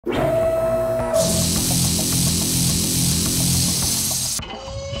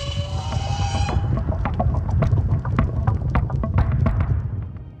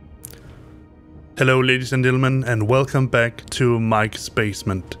Hello ladies and gentlemen, and welcome back to Mike's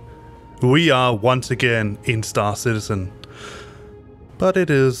Basement. We are once again in Star Citizen, but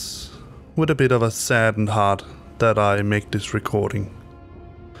it is with a bit of a saddened heart that I make this recording.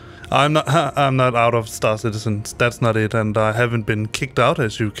 I'm not out of Star Citizen, that's not it, and I haven't been kicked out,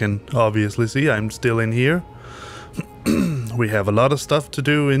 as you can obviously see. I'm still in here. We have a lot of stuff to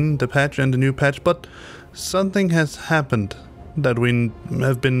do in the patch and the new patch, but something has happened that we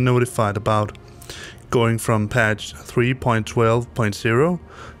have been notified about, going from patch 3.12.0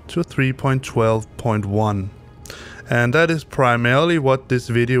 to 3.12.1. And that is primarily what this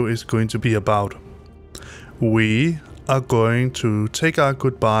video is going to be about. We are going to take our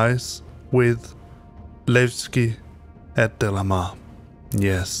goodbyes with Levski and Delamar.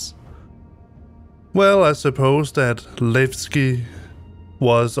 Yes. Well, I suppose that Levski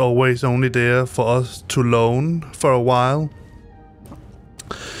was always only there for us to loan for a while.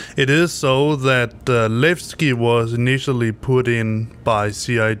 It is so that Levski was initially put in by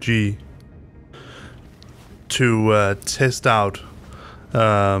CIG to test out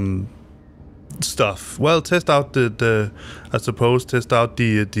stuff. Well, test out the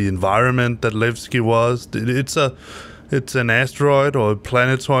environment that Levski was. It's an asteroid or a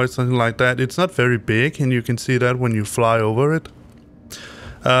planetoid, something like that. It's not very big, and you can see that when you fly over it.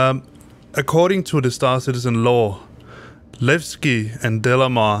 According to the Star Citizen lore, Levski and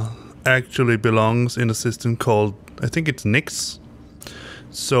Delamar actually belongs in a system called, I think it's Nix.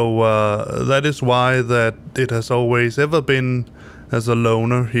 So that is why that it has always ever been as a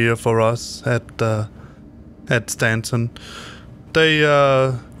loner here for us at Stanton. They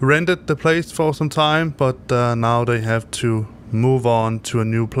rented the place for some time, but now they have to move on to a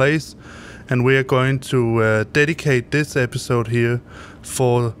new place, and we are going to dedicate this episode here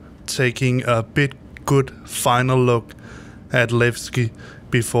for taking a good final look at Levski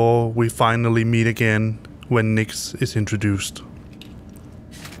before we finally meet again when Nix is introduced.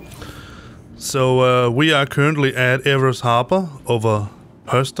 So we are currently at Everest Harbor over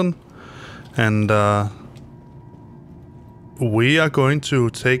Hurston, and we are going to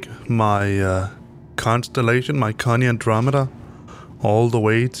take my constellation, my Connie Andromeda, all the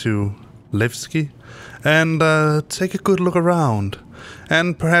way to Levski and take a good look around,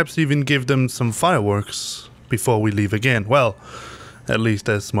 and perhaps even give them some fireworks before we leave again. Well, at least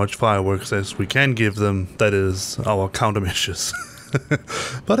as much fireworks as we can give them, that is our countermeasures.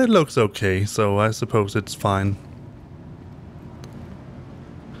 But it looks okay, so I suppose it's fine.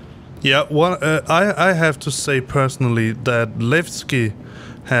 Yeah, I have to say personally that Levski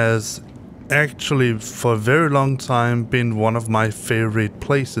has actually for a very long time been one of my favorite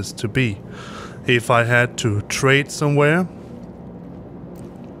places to be. If I had to trade somewhere,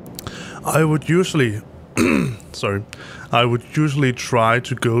 I would usually try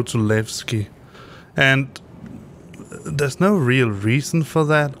to go to Levski, and there's no real reason for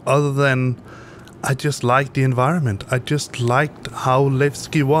that other than I just liked the environment. I just liked how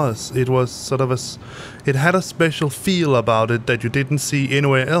Levski was. It was sort of it had a special feel about it that you didn't see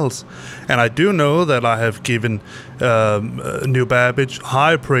anywhere else. And I do know that I have given New Babbage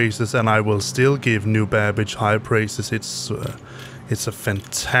high praises, and I will still give New Babbage high praises. It's a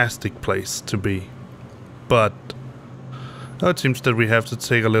fantastic place to be. But it seems that we have to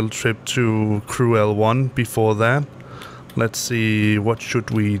take a little trip to Crew L1 before that. Let's see, what should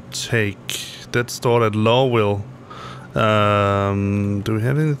we take? Let's start at Lawville. Do we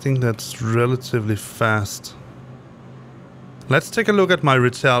have anything that's relatively fast? Let's take a look at my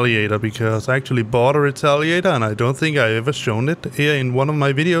Retaliator, because I actually bought a Retaliator and I don't think I ever shown it here in one of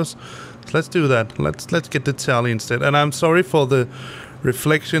my videos. So let's do that. Let's get the Tally instead. And I'm sorry for the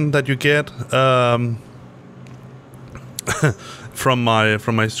reflection that you get from my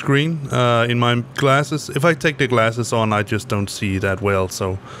screen in my glasses. If I take the glasses on, I just don't see that well,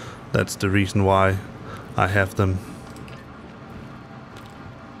 so that's the reason why I have them.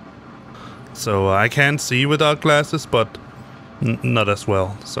 So I can see without glasses, but not as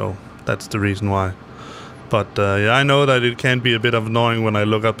well, so that's the reason why. But yeah, I know that it can be a bit annoying when I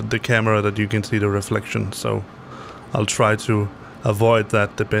look up at the camera that you can see the reflection, so I'll try to avoid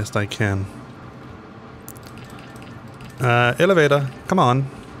that the best I can. Elevator, come on.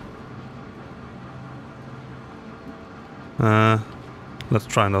 Let's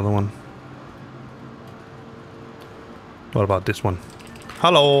try another one. What about this one?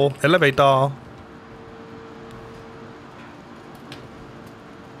 Hello, elevator.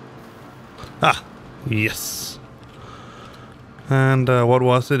 Ah, yes. And what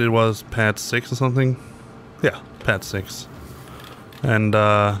was it? It was pad 6 or something? Yeah, pad 6. And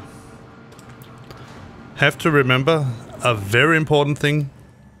have to remember a very important thing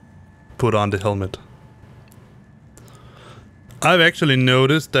put on the helmet. I've actually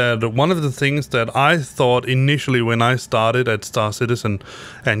noticed that one of the things that I thought initially when I started at Star Citizen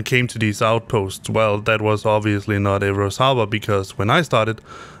and came to these outposts, well, that was obviously not Everos Harbor, because when I started,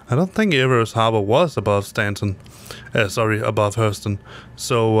 I don't think Everos Harbor was above Stanton. Above Hurston.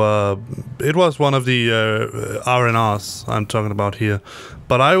 So it was one of the RNRs I'm talking about here.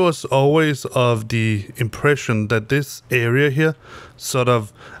 But I was always of the impression that this area here sort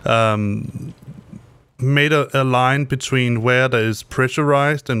of made a line between where there is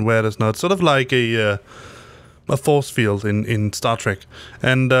pressurized and where there's not. Sort of like a force field in Star Trek.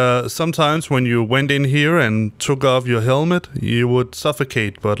 And sometimes when you went in here and took off your helmet, you would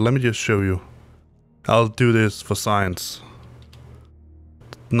suffocate. But let me just show you. I'll do this for science.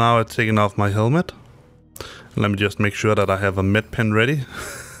 Now I've taken off my helmet. Let me just make sure that I have a med pen ready.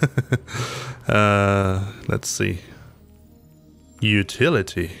 Let's see.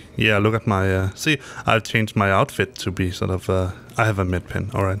 Utility. Yeah, look at my... see, I've changed my outfit to be sort of... I have a med pen.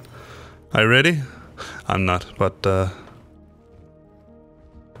 Alright. Are you ready? I'm not, but...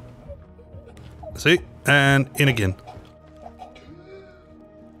 see? And in again.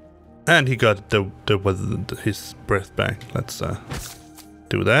 And he got his breath back. Let's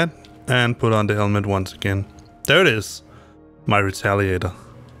do that. And put on the helmet once again. There it is. My retaliator.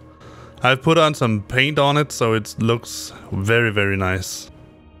 I've put on some paint on it, so it looks very, very nice.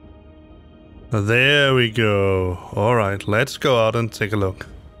 There we go. Alright, let's go out and take a look.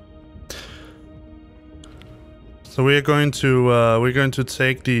 So we're going to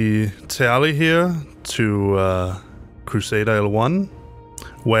take the tally here to Crusader L1,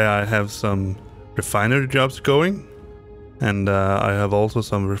 where I have some refinery jobs going, and I have also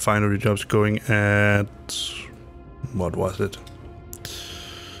some refinery jobs going at... what was it?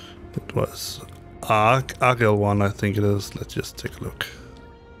 It was Arc L1, I think it is. Let's just take a look.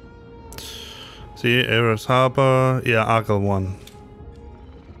 See, Everos Harbor, yeah, Arc L1.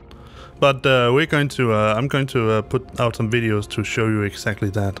 But we're going to, I'm going to put out some videos to show you exactly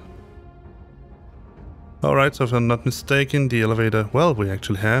that. Alright, so if I'm not mistaken, the elevator... well, we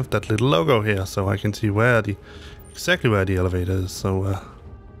actually have that little logo here, so I can see where the... exactly where the elevator is, so...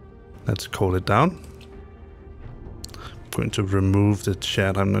 let's call it down. I'm going to remove the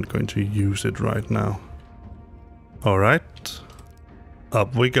chat, I'm not going to use it right now. Alright.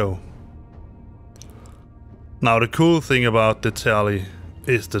 Up we go. Now, the cool thing about the tally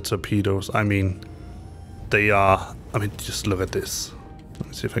is the torpedoes. I mean, they are... I mean, just look at this. Let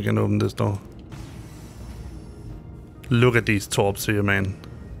me see if I can open this door. Look at these torps here, man.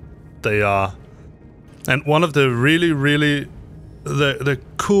 They are... and one of the really... the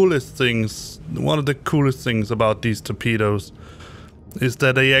coolest things... one of the coolest things about these torpedoes is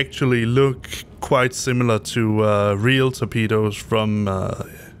that they actually look quite similar to real torpedoes from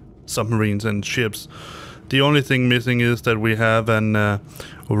submarines and ships. The only thing missing is that we have an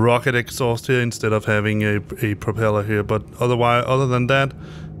rocket exhaust here instead of having a propeller here. But otherwise, other than that,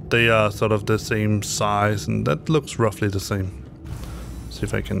 they are sort of the same size, and that looks roughly the same. See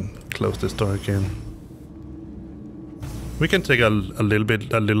if I can close this door again. We can take a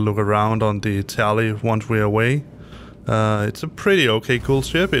little look around on the tally once we're away. It's a pretty okay cool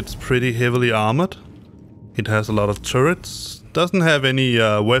ship. It's pretty heavily armored. It has a lot of turrets. Doesn't have any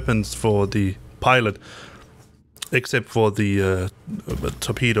weapons for the pilot, except for the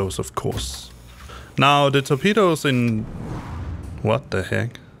torpedoes, of course. Now, the torpedoes in... what the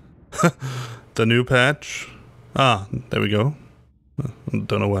heck? The new patch. Ah, there we go.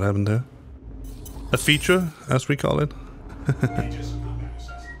 Don't know what happened there. A feature, as we call it.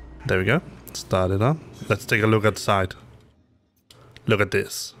 There we go. Start it up. Let's take a look outside. Look at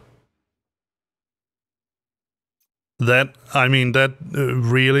this. That, I mean, that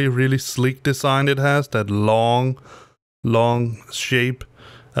really sleek design it has. That long shape,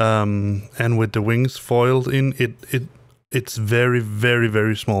 and with the wings foiled in, it's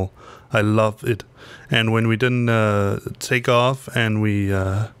very small. I love it. And when we then take off and we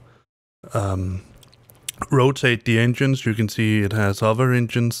rotate the engines, you can see it has hover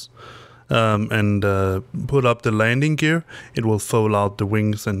engines, and put up the landing gear, it will fold out the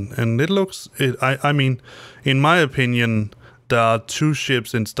wings, and it looks... I mean, in my opinion, there are two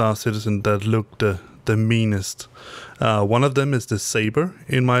ships in Star Citizen that look the meanest. One of them is the Saber,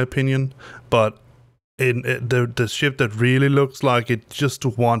 in my opinion, but the ship that really looks like it just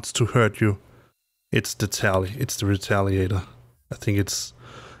wants to hurt you, it's the Tally. It's the Retaliator. I think it's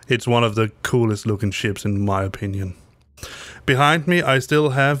one of the coolest looking ships in my opinion. Behind me, I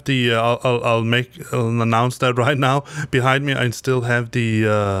still have the... I'll announce that right now. Behind me, I still have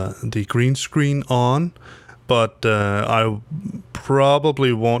the green screen on, but I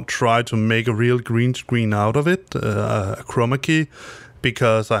probably won't try to make a real green screen out of it, a chroma key,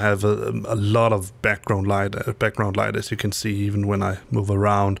 because I have a lot of background light, as you can see, even when I move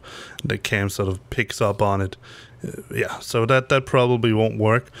around, the cam sort of picks up on it. Yeah, so that probably won't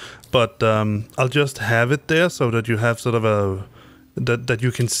work, but I'll just have it there so that you have sort of a that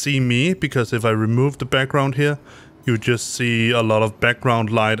you can see me, because if I remove the background here, you just see a lot of background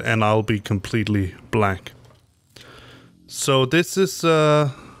light and I'll be completely black. So this is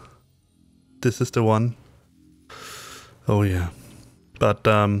the one. Oh yeah. But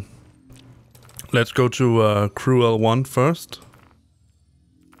let's go to crew L1 first.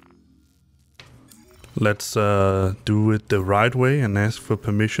 Let's do it the right way and ask for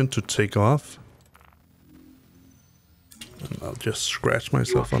permission to take off. And I'll just scratch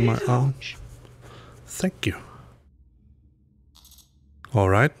myself on my arm. Thank you.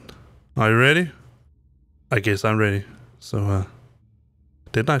 Alright. Are you ready? I guess I'm ready. So,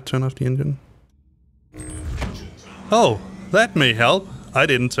 did I turn off the engine? Oh, that may help. I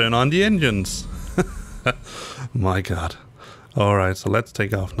didn't turn on the engines. My god. Alright, so let's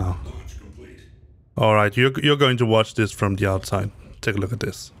take off now. Alright, you're going to watch this from the outside. Take a look at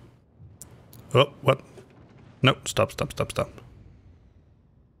this. Oh, what? No, stop.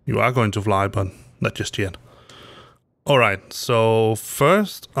 You are going to fly, but not just yet. Alright, so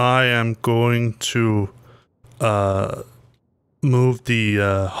first I am going to move the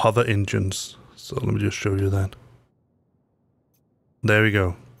hover engines. So let me just show you that. There we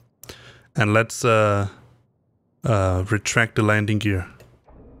go. And let's retract the landing gear.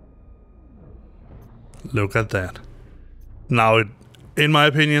 Look at that. Now, in my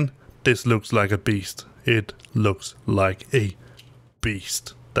opinion, this looks like a beast. It looks like a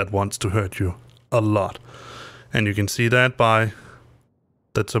beast that wants to hurt you a lot. And you can see that by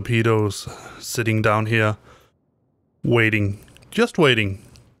the torpedoes sitting down here, waiting, just waiting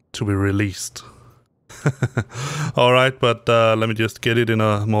to be released. Alright, but let me just get it in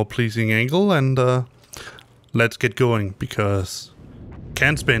a more pleasing angle and let's get going, because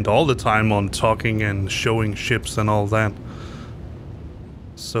can't spend all the time on talking and showing ships and all that.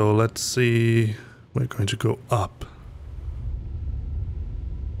 So let's see, we're going to go up.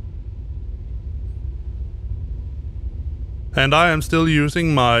 And I am still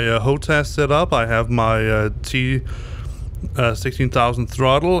using my HOTAS setup. I have my T16,000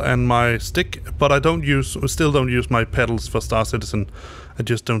 throttle and my stick, but I still don't use my pedals for Star Citizen. I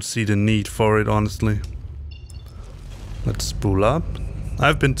just don't see the need for it, honestly. Let's spool up.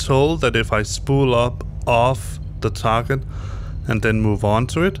 I've been told that if I spool up off the target and then move on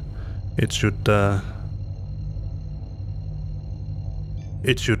to it, it should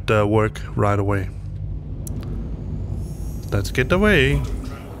work right away. Let's get away.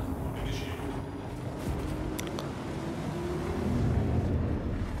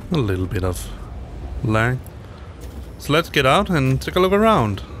 A little bit of lag. So let's get out and take a look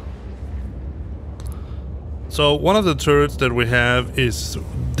around. So one of the turrets that we have is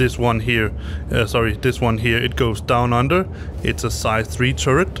this one here. This one here. It goes down under. It's a size 3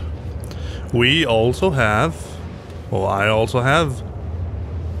 turret. We also have, or I also have,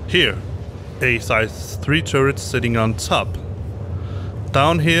 here, a size 3 turret sitting on top.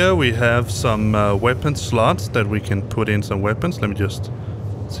 Down here we have some weapon slots that we can put in some weapons. Let me just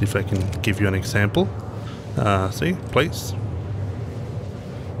see if I can give you an example. See, place.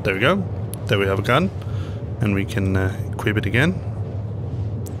 There we go. There we have a gun. And we can equip it again.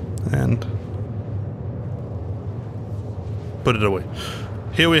 And put it away.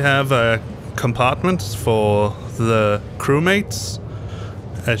 Here we have compartments for the crewmates.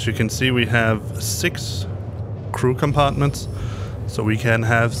 As you can see, we have 6 crew compartments. So we can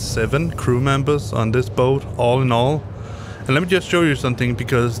have 7 crew members on this boat, all in all. And let me just show you something,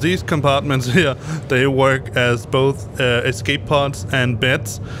 because these compartments here, they work as both escape pods and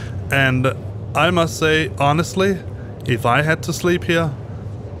beds. And I must say, honestly, if I had to sleep here,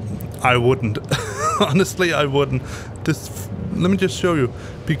 I wouldn't. Honestly, I wouldn't. Let me just show you,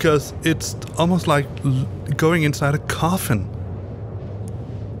 because it's almost like going inside a coffin.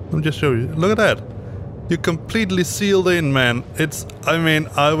 Let me just show you. Look at that. You're completely sealed in, man. I mean,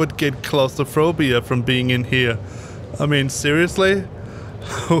 I would get claustrophobia from being in here. I mean, seriously?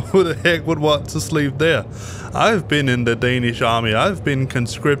 Who the heck would want to sleep there? I've been in the Danish army. I've been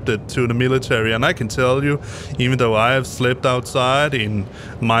conscripted to the military, and I can tell you, even though I have slept outside in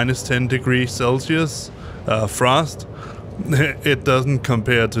minus 10 degrees Celsius frost, it doesn't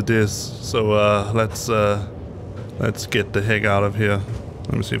compare to this. So let's get the heck out of here.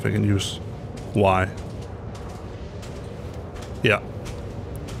 Let me see if I can use Y. Yeah.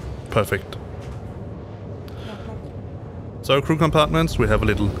 Perfect. So crew compartments, we have a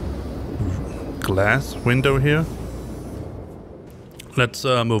little glass window here. Let's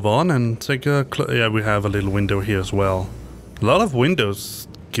move on and take a yeah, we have a little window here as well. A lot of windows,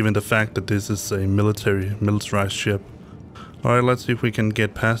 given the fact that this is a militarized ship. Alright, let's see if we can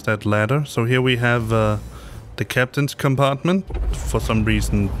get past that ladder. So here we have the captain's compartment. For some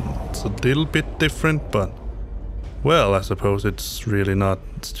reason it's a little bit different, but well, I suppose it's really not.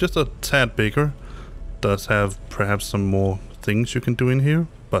 It's just a tad bigger. Does have perhaps some more things you can do in here,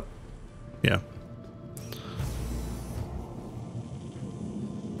 but yeah.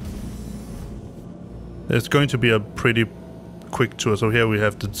 It's going to be a pretty quick tour. So here we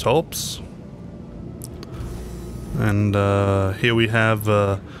have the tops. And here we have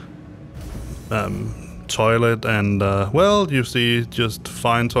toilet and, well, you see just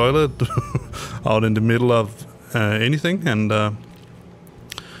fine toilet out in the middle of anything. And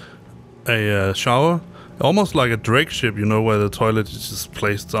a shower. Almost like a Drake ship, you know, where the toilet is just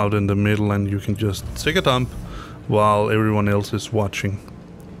placed out in the middle and you can just take a dump while everyone else is watching.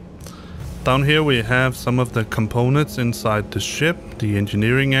 Down here we have some of the components inside the ship, the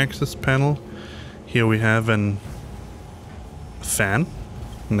engineering access panel. Here we have an fan,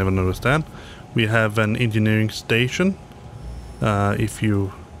 never noticed that. We have an engineering station. Then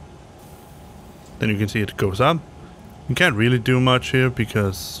you can see it goes up. You can't really do much here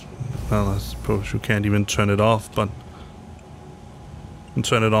because, well, I suppose you can't even turn it off, but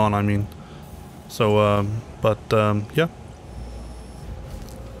turn it on, I mean. So, yeah.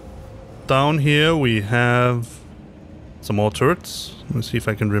 Down here we have some more turrets. Let me see if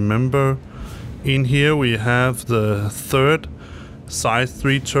I can remember. In here we have the third size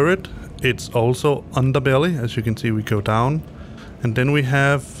 3 turret. It's also underbelly, as you can see. We go down, and then we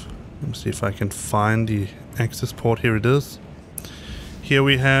have, let me see if I can find the access port. Here it is. Here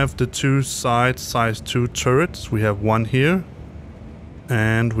we have the 2 side size 2 turrets. We have one here,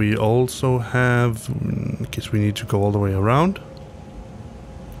 and we also have, I guess we need to go all the way around.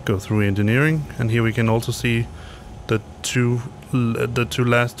 Go through engineering, and here we can also see the two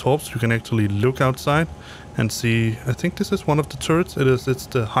last tops. You can actually look outside and see, I think this is one of the turrets. It's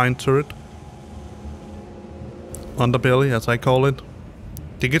the hind turret. Underbelly, as I call it.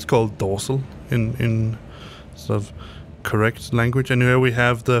 I think it's called dorsal in sort of correct language. And here we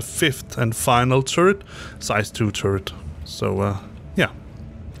have the 5th and final turret, size 2 turret. So yeah.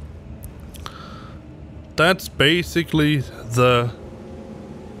 That's basically the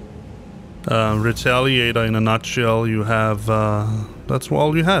Retaliator in a nutshell. You have that's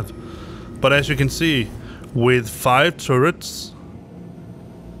all you have. But as you can see, with 5 turrets,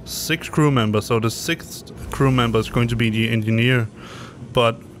 6 crew members, so the 6th crew member is going to be the engineer,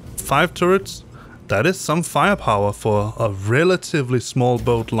 but 5 turrets, that is some firepower for a relatively small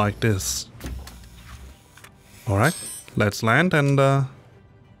boat like this. Alright, let's land and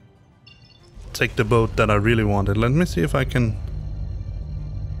take the boat that I really wanted. Let me see if I can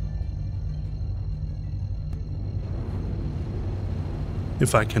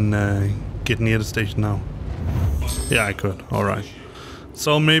get near the station now. Yeah, I could. Alright.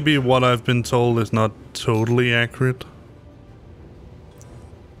 So maybe what I've been told is not totally accurate.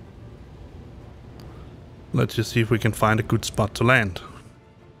 Let's just see if we can find a good spot to land.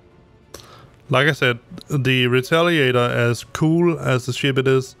 Like I said, the Retaliator, as cool as the ship it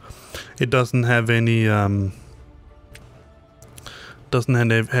is, it doesn't have any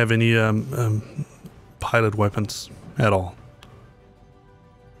pilot weapons at all.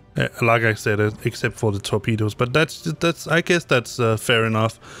 Like I said, except for the torpedoes, but that's I guess that's fair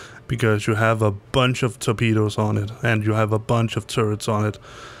enough, because you have a bunch of torpedoes on it and you have a bunch of turrets on it.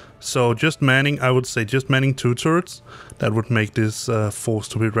 So just manning, I would say just manning 2 turrets, that would make this force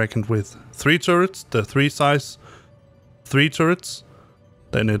to be reckoned with. 3 turrets, the 3 size 3 turrets,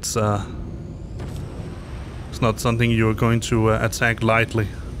 then it's not something you're going to attack lightly.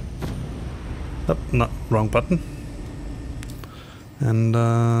 Oh, no, wrong button. And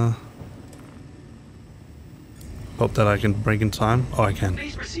hope that I can break in time. Oh, I can.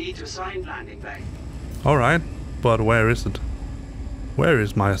 Please proceed to assigned landing bay. Alright, but where is it? Where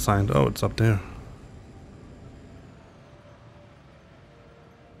is my assigned? Oh, it's up there.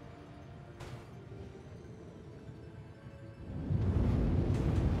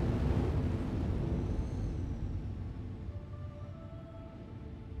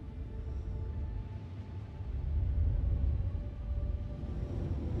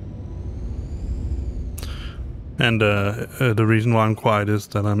 And the reason why I'm quiet is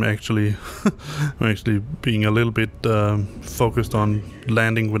that I'm actually being a little bit focused on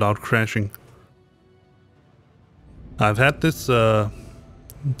landing without crashing. I've had this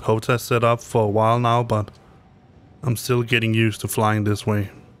HOTAS set up for a while now, but I'm still getting used to flying this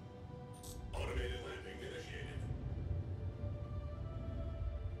way. Automated landing initiated.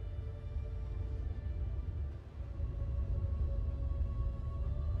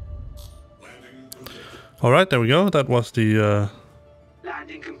 Landing complete. All right, there we go. That was the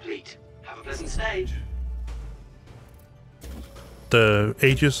Landing complete. Have a pleasant stay.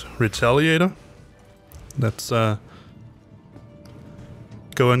 Aegis Retaliator. Let's go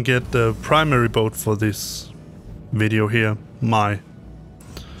and get the primary boat for this video here.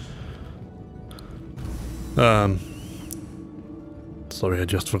 Sorry, I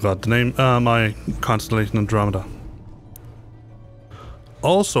just forgot the name. My Constellation Andromeda.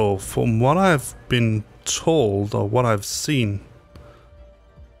 Also, from what I've been told or what I've seen,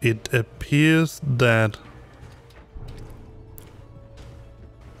 it appears that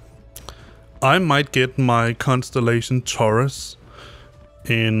I might get my Constellation Taurus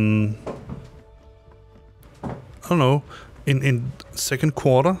in, I don't know, in second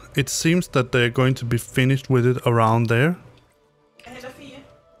quarter. It seems that they're going to be finished with it around there.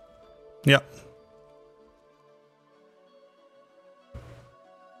 Yeah.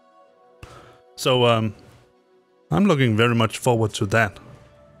 So, I'm looking very much forward to that.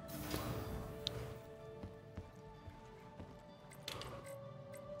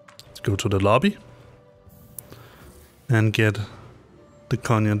 Let's go to the lobby and get the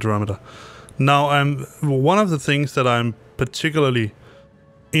Connie Andromeda. Now, one of the things that I'm particularly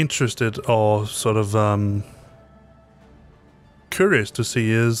interested or sort of curious to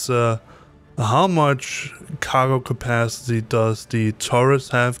see is how much cargo capacity does the Taurus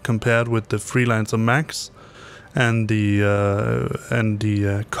have compared with the Freelancer Max and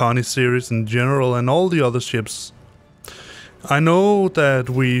the Connie series in general and all the other ships. I know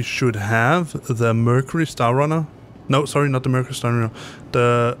that we should have the Mercury Star Runner. No, sorry, not the Mercury Star Runner.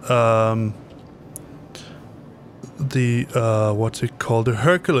 The what's it called? The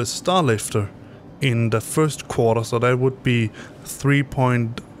Hercules Starlifter in the first quarter, so that would be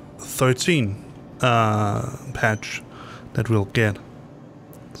 3.13 patch that we'll get.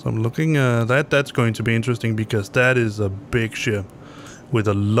 So I'm looking that's going to be interesting because that is a big ship with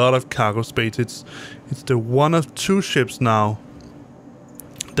a lot of cargo space. It's the one of two ships now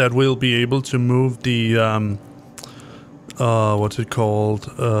that will be able to move the what's it called?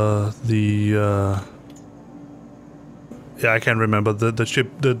 Yeah, I can't remember the ship,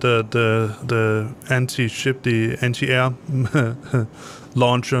 the anti-ship, the anti-air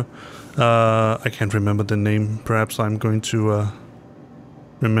launcher. I can't remember the name. Perhaps I'm going to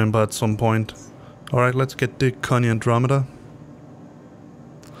remember at some point. All right, let's get the Connie Andromeda.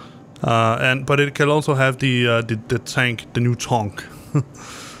 But it can also have the tank, the new tank,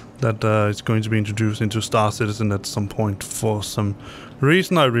 that is going to be introduced into Star Citizen at some point for some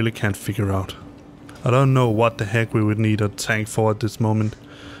reason I really can't figure out. I don't know what the heck we would need a tank for at this moment,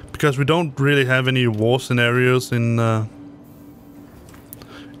 because we don't really have any war scenarios in.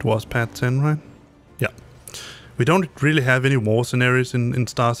 It was Pat 10, right? Yeah. We don't really have any war scenarios in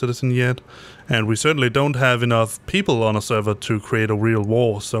Star Citizen yet, and we certainly don't have enough people on a server to create a real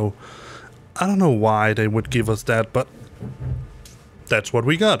war, so I don't know why they would give us that, but that's what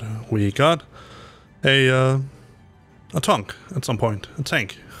we got. We got a tank at some point, a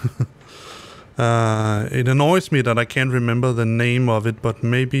tank. It annoys me that I can't remember the name of it, but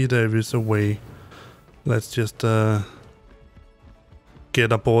maybe there is a way. Let's just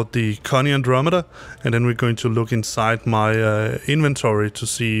get aboard the Connie Andromeda, and then we're going to look inside my inventory to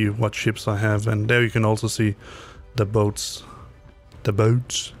see what ships I have, and there you can also see the boats that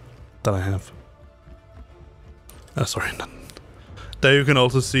I have. Sorry, not. There you can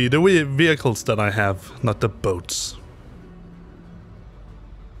also see the vehicles that I have, not the boats.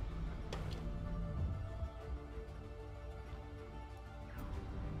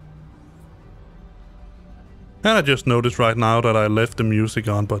 And I just noticed right now that I left the music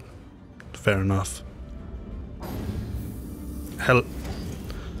on, but fair enough. Hell,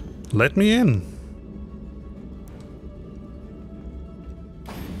 let me in.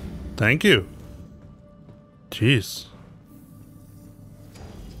 Thank you. Jeez.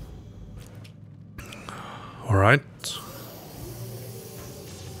 All right.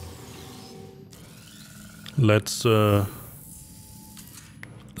 Let's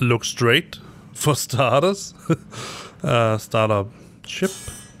look straight. For starters, start up ship,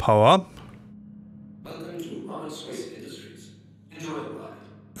 power up,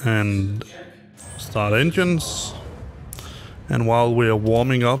 and start engines. And while we are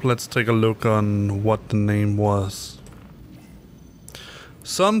warming up, let's take a look on what the name was.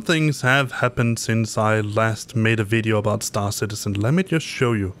 Some things have happened since I last made a video about Star Citizen. Let me just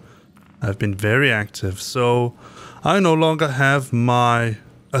show you. I've been very active. So I no longer have my...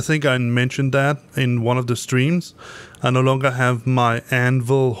 I think I mentioned that in one of the streams. I no longer have my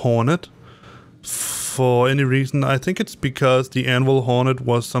Anvil Hornet. For any reason, I think it's because the Anvil Hornet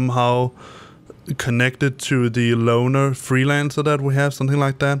was somehow connected to the loner freelancer that we have, something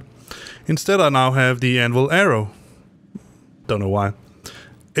like that. Instead, I now have the Anvil Arrow. Don't know why.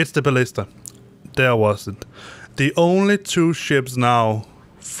 It's the Ballista. There was it. The only two ships now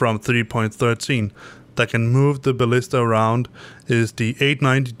from 3.13 that can move the Ballista around is the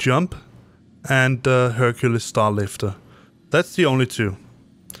 890 Jump and the Hercules Starlifter. That's the only two.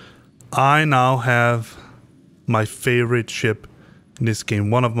 I now have my favorite ship in this game,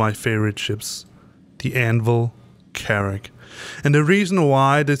 one of my favorite ships, the Anvil Carrack. And the reason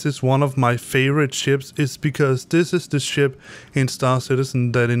why this is one of my favorite ships is because this is the ship in Star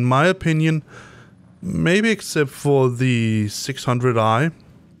Citizen that, in my opinion, maybe except for the 600i,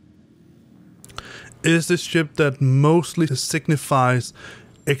 is the ship that mostly signifies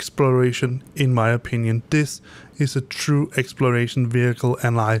exploration, in my opinion. This is a true exploration vehicle,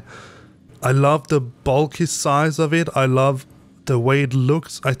 and I love the bulky size of it. I love the way it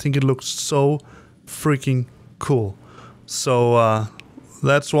looks. I think it looks so freaking cool. So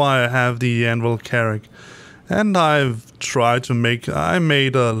that's why I have the Anvil Carrack. And I've tried to make... I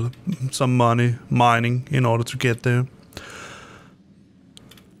made some money mining in order to get there.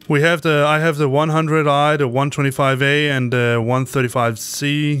 We have I have the 100i, the 125a, and the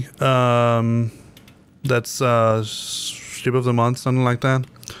 135c. That's ship of the month, something like that.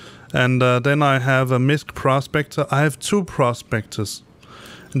 And then I have a MISC Prospector. I have two Prospectors.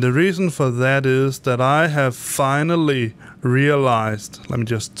 And the reason for that is that I have finally realized... Let me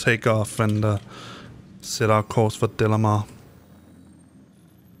just take off and set our course for Delamar.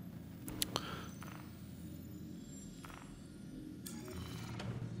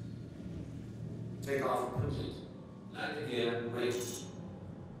 Take off complete. Landing gear ready.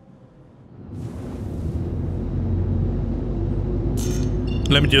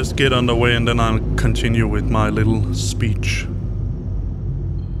 Let me just get underway and then I'll continue with my little speech.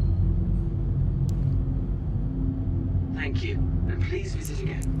 Thank you, and please visit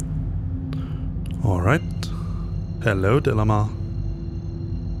again. Alright. Hello, Delamar.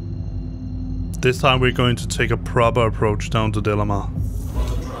 This time we're going to take a proper approach down to Delamar.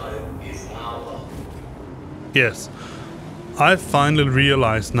 Yes. I finally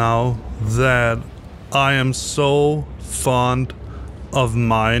realized now that I am so fond of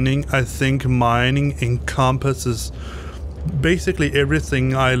mining. I think mining encompasses basically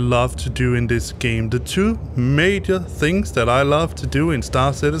everything I love to do in this game. The two major things that I love to do in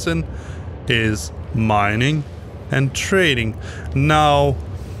Star Citizen is mining and trading. Now,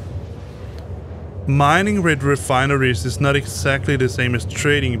 mining with refineries is not exactly the same as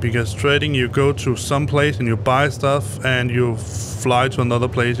trading, because trading, you go to some place and you buy stuff and you fly to another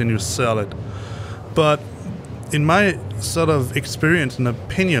place and you sell it. But in my sort of experience and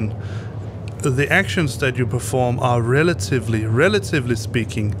opinion, the actions that you perform are relatively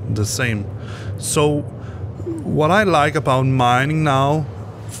speaking, the same. So what I like about mining now,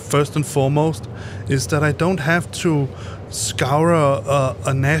 first and foremost, is that I don't have to scour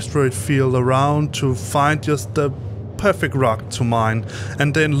an asteroid field around to find just the perfect rock to mine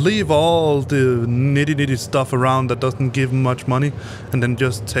and then leave all the nitty stuff around that doesn't give much money and then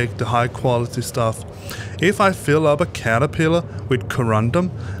just take the high quality stuff. If I fill up a caterpillar with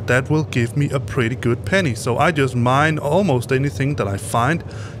corundum, that will give me a pretty good penny. So I just mine almost anything that I find.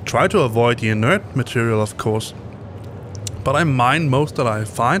 Try to avoid the inert material, of course, but I mine most that I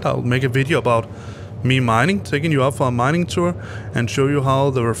find. I'll make a video about me mining, taking you out for a mining tour and show you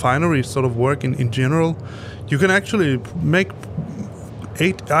how the refineries sort of work in general. You can actually make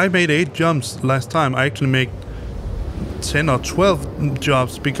I made 8 jumps last time. I actually made 10 or 12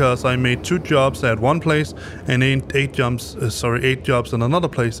 jobs because I made 2 jobs at one place and 8 jobs in another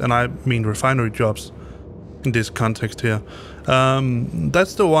place, and I mean refinery jobs in this context here.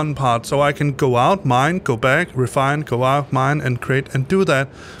 That's the one part. So I can go out, mine, go back, refine, go out, mine, and create, and do that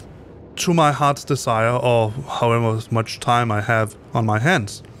to my heart's desire, or however much time I have on my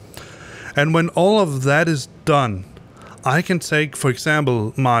hands. And when all of that is done, I can take, for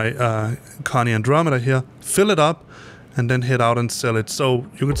example, my Connie Andromeda here, fill it up, and then head out and sell it. So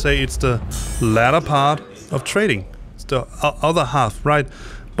you could say it's the latter part of trading. It's the other half, right?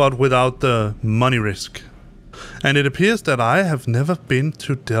 But without the money risk. And it appears that I have never been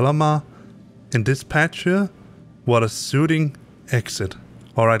to Delamar in this patch here. What a suiting exit.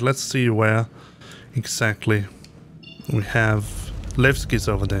 Alright, let's see where exactly we have Levski's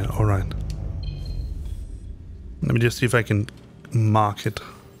over there. Alright. Let me just see if I can mark it.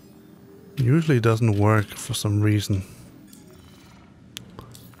 Usually it doesn't work for some reason.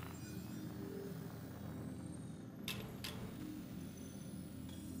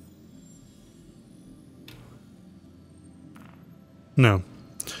 No.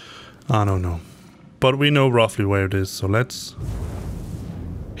 I don't know. But we know roughly where it is, so let's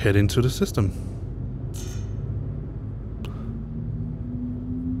head into the system.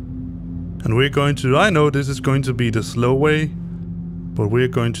 And we're going to... I know this is going to be the slow way, but we're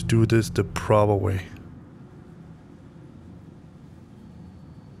going to do this the proper way.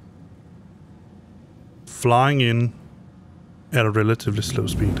 Flying in at a relatively slow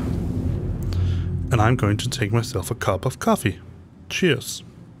speed. And I'm going to take myself a cup of coffee. Cheers.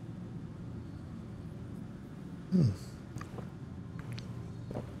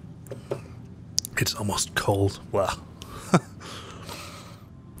 It's almost cold. Wow.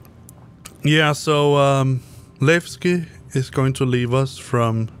 Yeah, so Levski is going to leave us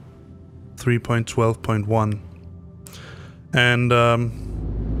from 3.12.1. And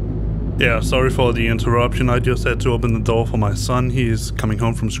yeah, sorry for the interruption. I just had to open the door for my son. He is coming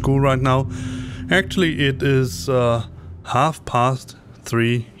home from school right now. Actually, it is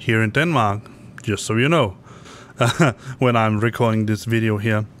 3:30 here in Denmark, just so you know, when I'm recording this video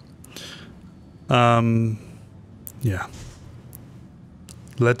here. Yeah.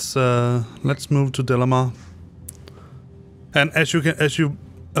 Let's move to Delamar. And as you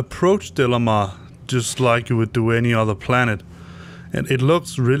approach Delamar, just like you would do any other planet, and it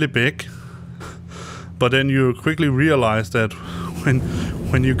looks really big, but then you quickly realize that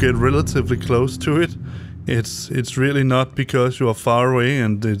when you get relatively close to it, it's really not because you are far away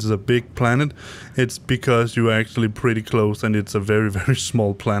and it's a big planet. It's because you're actually pretty close and it's a very, very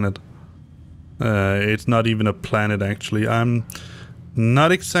small planet. It's not even a planet, actually. I'm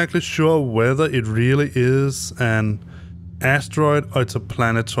not exactly sure whether it really is an asteroid or it's a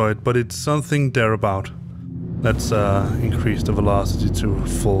planetoid, but it's something thereabout. Let's increase the velocity to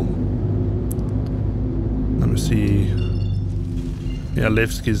full. Let me see. Yeah,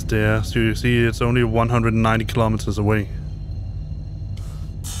 Levski is there. So you see it's only 190 kilometers away.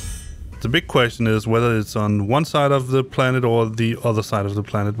 The big question is whether it's on one side of the planet or the other side of the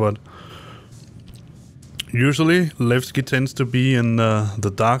planet, but usually Levski tends to be in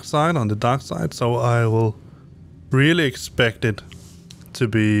the dark side, on the dark side, so I will really expect it to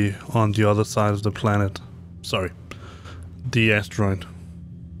be on the other side of the planet. Sorry, the asteroid.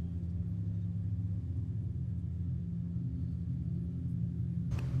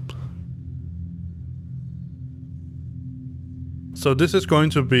 So this is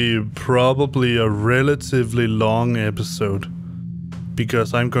going to be probably a relatively long episode,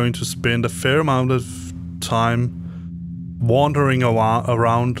 because I'm going to spend a fair amount of time wandering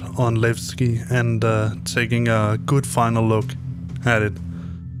around on Levski and taking a good final look at it.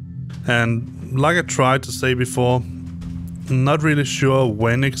 And like I tried to say before, I'm not really sure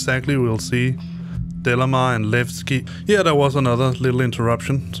when exactly we'll see Delamar and Levski. Yeah, there was another little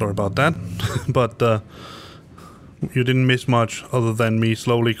interruption, sorry about that. But you didn't miss much other than me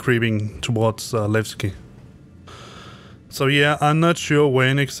slowly creeping towards Levski. So yeah, I'm not sure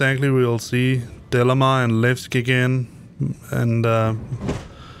when exactly we'll see Delamar and Levski again, and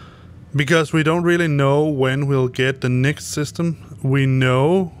because we don't really know when we'll get the next system. We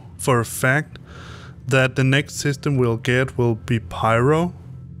know for a fact that the next system we'll get will be Pyro.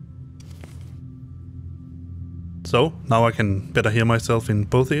 So now I can better hear myself in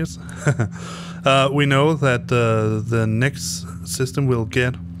both ears. We know that the next system we'll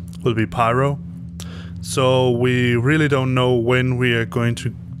get will be Pyro. So we really don't know when we are going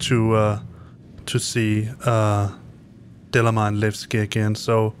to see Delamar and Levski again.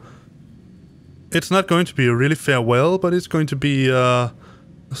 So it's not going to be a really farewell, but it's going to be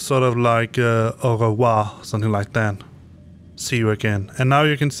sort of like au revoir, something like that. See you again. And now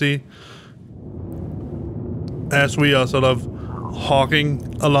you can see, as we are sort of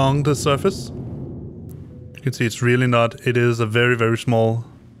hogging along the surface, you can see it's really not. It is a very, very small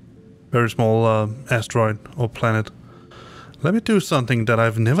asteroid or planet. Let me do something that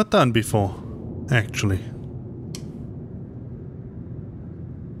I've never done before, actually.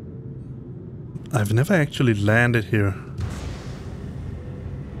 I've never actually landed here.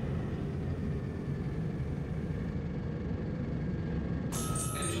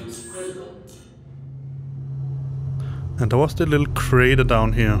 Engines critical. And there was the little crater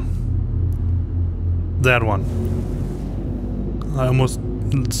down here. That one. I almost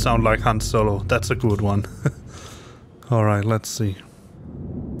sound like Han Solo. That's a good one. Alright, let's see.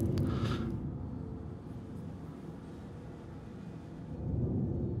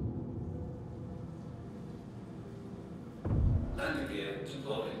 Landing gear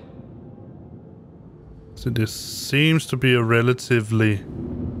deployed. So this seems to be a relatively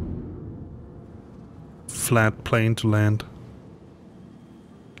flat plane to land.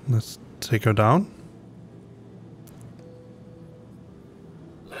 Let's take her down.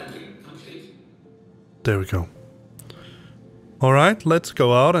 Landing complete. There we go. Alright, let's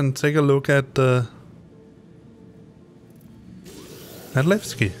go out and take a look at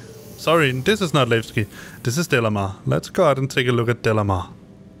Levski. Sorry, this is not Levski. This is Delamar. Let's go out and take a look at Delamar.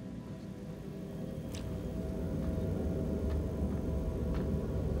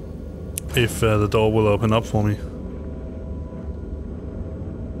 If the door will open up for me.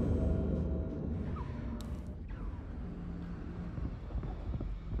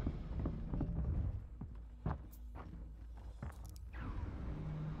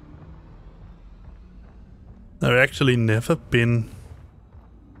 I've actually never been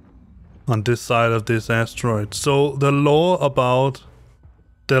on this side of this asteroid. So the lore about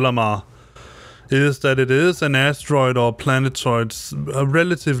Delamar is that it is an asteroid or planetoid, a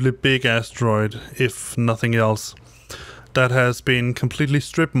relatively big asteroid, if nothing else, that has been completely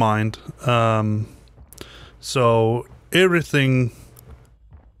strip mined. So everything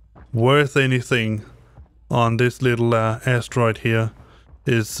worth anything on this little asteroid here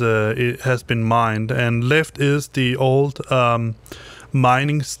is it has been mined, and left is the old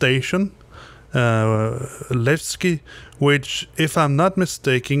mining station, Levski, which, if I'm not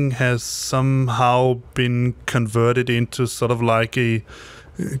mistaken, has somehow been converted into sort of like a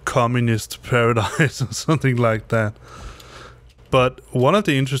communist paradise or something like that. But one of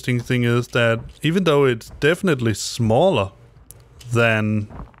the interesting things is that even though it's definitely smaller than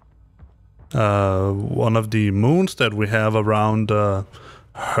one of the moons that we have around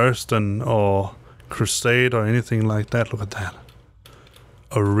Hurston or Crusade or anything like that, look at that.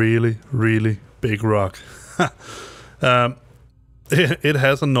 A really, really big rock. It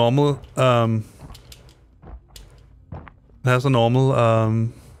has a normal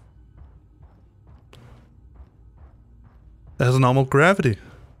gravity.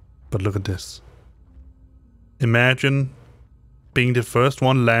 But look at this. Imagine being the first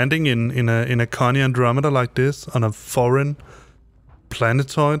one landing in a Connie Andromeda like this on a foreign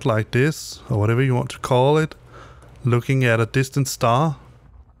planetoid like this, or whatever you want to call it, looking at a distant star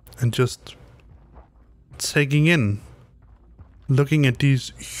and just taking in, looking at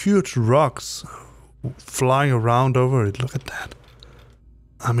these huge rocks flying around over it. Look at that.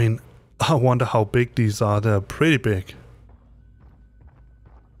 I mean, I wonder how big these are. They're pretty big.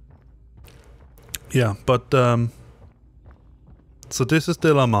 Yeah, but so this is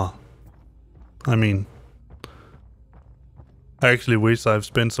Delamar. I mean, I actually wish I've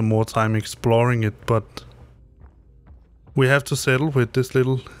spent some more time exploring it, but we have to settle with this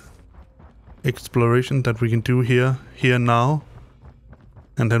little exploration that we can do here now.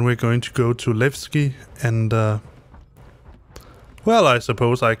 And then we're going to go to Levski and well, I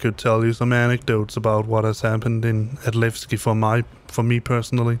suppose I could tell you some anecdotes about what has happened at Levski for me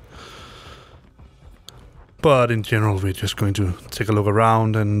personally. But in general, we're just going to take a look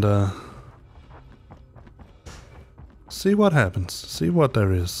around and see what happens, see what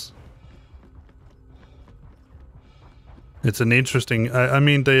there is. It's an interesting, I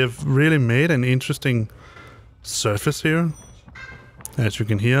mean, they have really made an interesting surface here. As you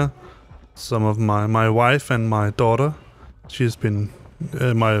can hear, some of my wife and my daughter, she's been,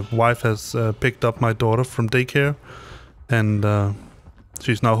 my wife has picked up my daughter from daycare, and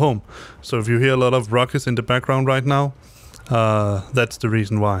she's now home. So if you hear a lot of rockets in the background right now, that's the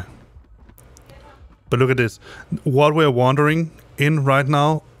reason why. But look at this. What we're wandering in right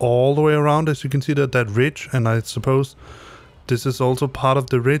now, all the way around, as you can see that ridge, and I suppose this is also part of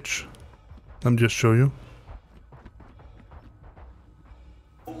the ridge. Let me just show you.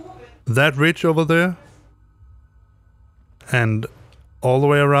 That ridge over there, and all the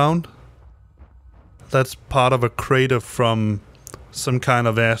way around, that's part of a crater from some kind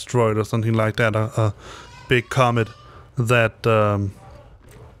of asteroid or something like that, a big comet that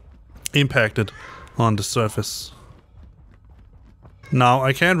impacted on the surface. Now,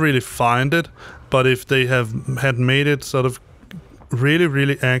 I can't really find it, but if they had made it sort of really,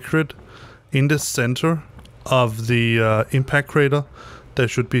 really accurate in the center of the impact crater, there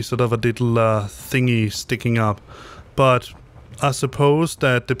should be sort of a little thingy sticking up. But I suppose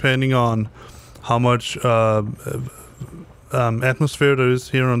that depending on how much atmosphere there is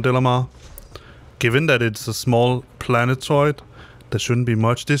here on Delamar, given that it's a small planetoid, there shouldn't be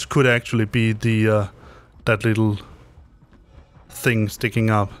much. This could actually be the that little thing sticking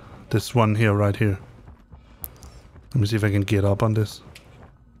up. This one here, right here. Let me see if I can get up on this.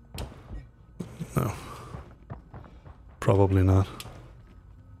 No. Probably not.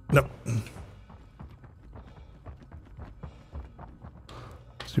 No.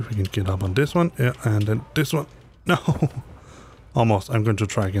 See if we can get up on this one. Yeah, and then this one. No! Almost. I'm going to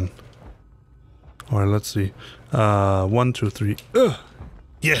try again. Alright, let's see. 1, 2, 3.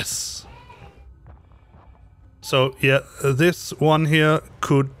 Yes! So, yeah, this one here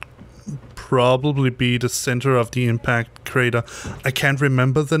could probably be the center of the impact crater. I can't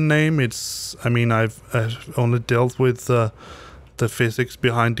remember the name. I mean, I've only dealt with the physics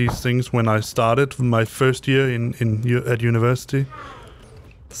behind these things when I started my first year at university.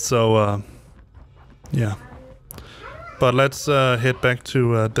 So, yeah. But let's head back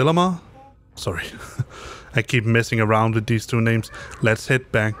to Delamar. Sorry, I keep messing around with these two names. Let's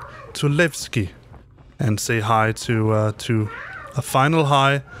head back to Levski and say hi to a final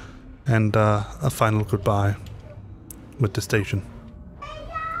hi and a final goodbye with the station.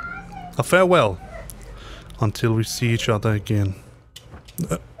 A farewell until we see each other again.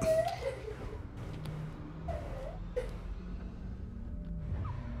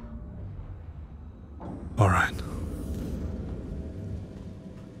 All right.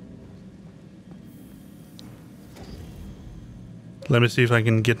 Let me see if I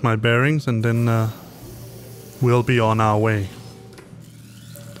can get my bearings, and then we'll be on our way.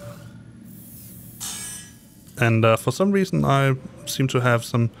 And for some reason I seem to have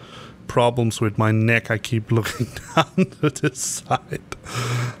some problems with my neck. I keep looking down to the side.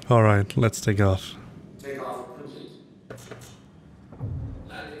 Alright, let's take off. Takeoff complete.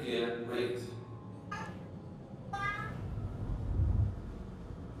 Landing gear raised.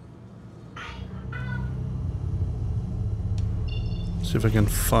 See if I can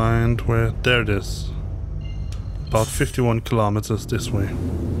find where... There it is. About 51 kilometers this way.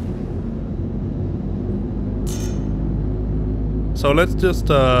 So let's just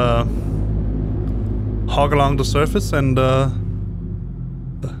hog along the surface and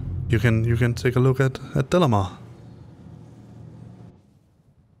you can take a look at Delamar.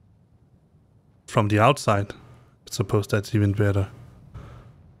 From the outside. I suppose that's even better.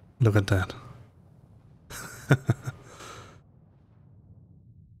 Look at that.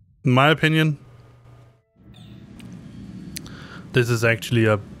 In my opinion, this is actually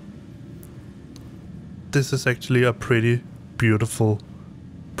a pretty beautiful,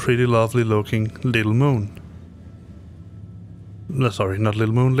 pretty lovely looking little moon. No, sorry, not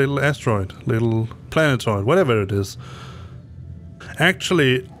little moon, little asteroid, little planetoid, whatever it is.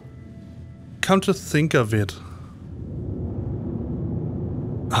 Actually, come to think of it,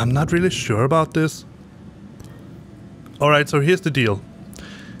 I'm not really sure about this. Alright, so here's the deal.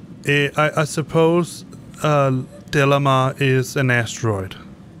 I suppose Delamar is an asteroid.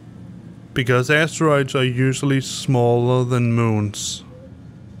 Because asteroids are usually smaller than moons.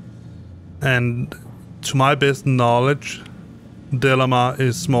 And to my best knowledge, Delamar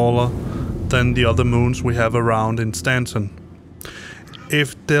is smaller than the other moons we have around in Stanton.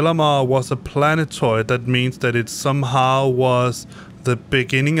 If Delamar was a planetoid, that means that it somehow was the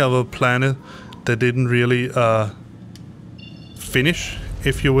beginning of a planet that didn't really finish,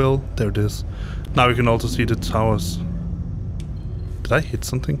 if you will. There it is. Now we can also see the towers. Did I hit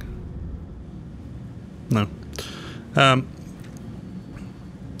something? No.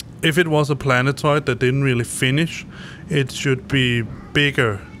 If it was a planetoid that didn't really finish, it should be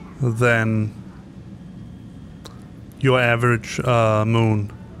bigger than your average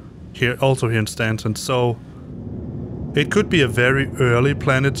moon here, also here in Stanton. So it could be a very early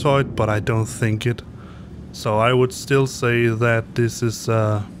planetoid, but I don't think it. So I would still say that this is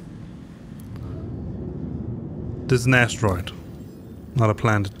an asteroid, not a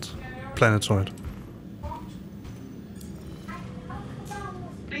planetoid.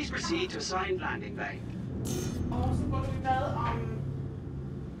 Please proceed to assigned landing bay.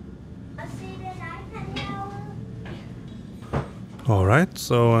 Alright,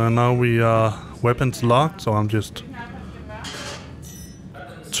 so now we are weapons locked, so I'll just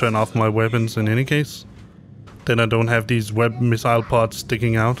turn off my weapons in any case. Then I don't have these missile pods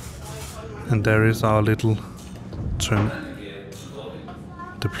sticking out. And there is our little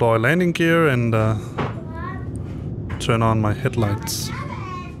deploy landing gear and turn on my headlights.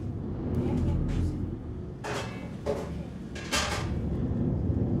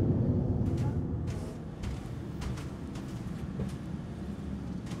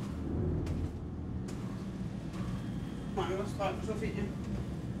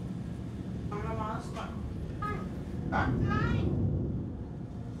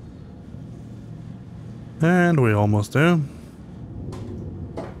 And we're almost there.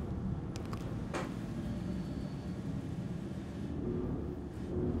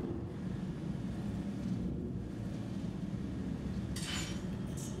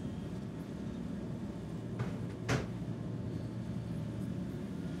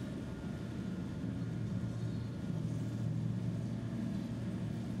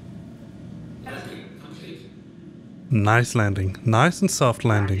 Nice landing. Nice and soft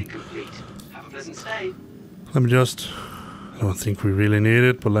landing. Complete. Have a pleasant stay. Let me just... I don't think we really need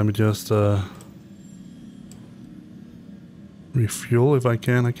it, but let me just refuel if I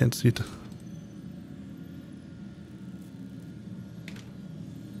can. I can't see it.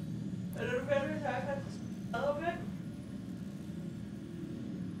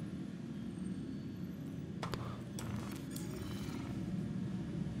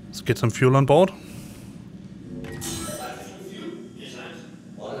 Let's get some fuel on board.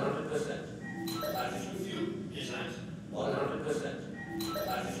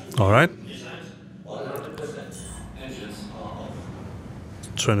 All right.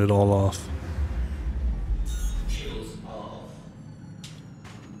 Turn it all off.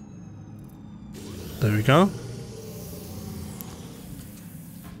 There we go.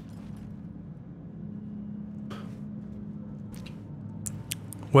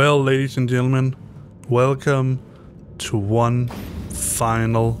 Well, ladies and gentlemen, welcome to one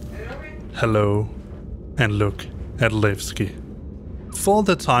final hello and look at Levski. For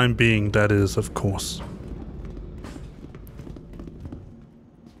the time being, that is, of course.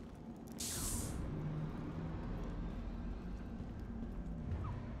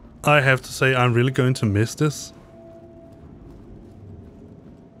 I have to say, I'm really going to miss this.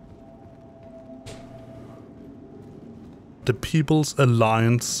 The People's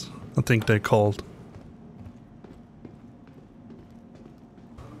Alliance, I think they're called.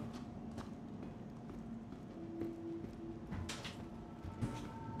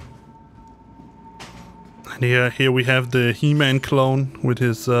 And here we have the He-Man clone with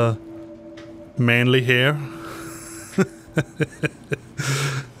his manly hair.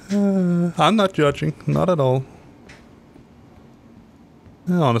 I'm not judging, not at all.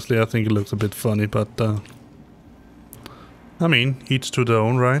 Honestly, I think it looks a bit funny, but I mean, each to their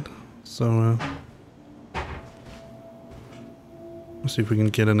own, right? So let's see if we can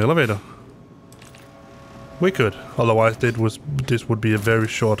get an elevator. We could, otherwise this would be a very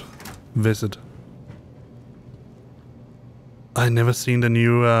short visit. I never seen the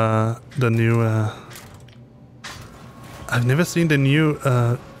new I've never seen the new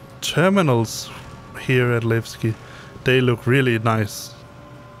terminals here at Levski. They look really nice.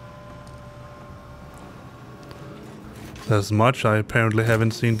 There's much I apparently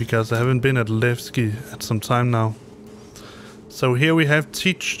haven't seen because I haven't been at Levski at some time now. So here we have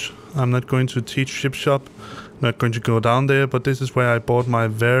Teach. I'm not going to Teach Ship Shop. I'm not going to go down there, but this is where I bought my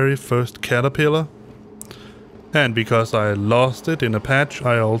very first Caterpillar. And because I lost it in a patch,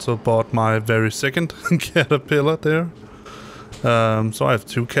 I also bought my very second Caterpillar there. So I have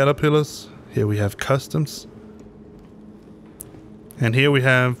two Caterpillars. Here we have Customs. And here we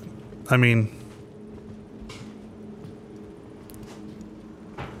have, I mean...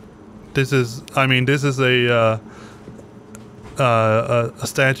 This is a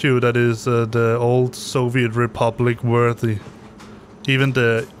statue that is the old Soviet Republic worthy. Even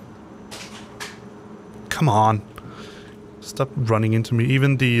the... Come on. Stop running into me.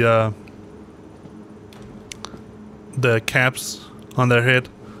 Even the caps on their head.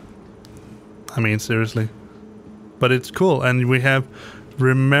 I mean, seriously. But it's cool. And we have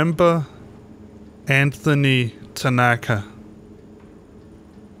Remember Anthony Tanaka.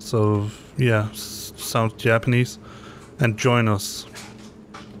 So, yeah, sounds Japanese. And join us.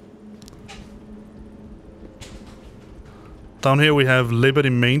 Down here we have Liberty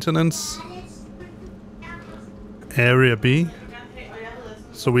Maintenance. Area B.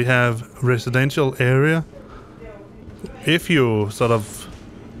 So we have residential area. If you sort of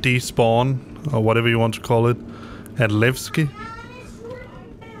despawn, or whatever you want to call it, at Levski,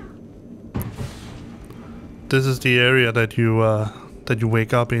 this is the area that you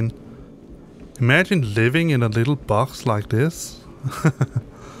wake up in. Imagine living in a little box like this.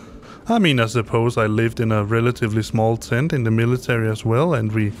 I mean, I suppose I lived in a relatively small tent in the military as well,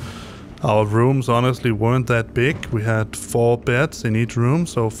 and our rooms honestly weren't that big. We had 4 beds in each room,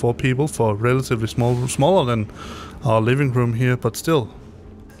 so 4 people for relatively smaller than our living room here, but still.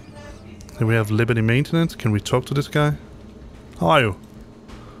 Then we have Liberty Maintenance. Can we talk to this guy? How are you?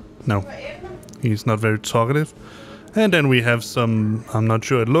 No. He's not very talkative. And then we have some, I'm not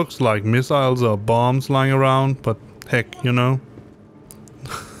sure, it looks like missiles or bombs lying around, but heck, you know.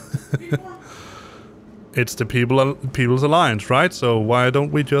 It's the People's Alliance, right? So why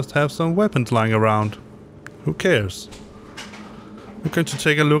don't we just have some weapons lying around? Who cares? We're going to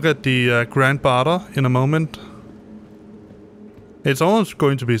take a look at the Grand Barter in a moment. It's almost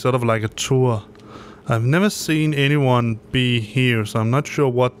going to be sort of like a tour. I've never seen anyone be here, so I'm not sure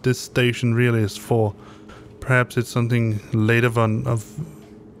what this station really is for. Perhaps it's something later on of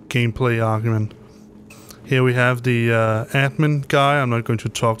gameplay argument. Here we have the admin guy. I'm not going to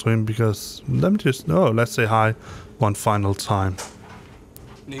talk to him because let me just... Oh, let's say hi one final time.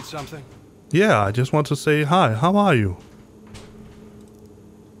 Need something? Yeah, I just want to say hi. How are you?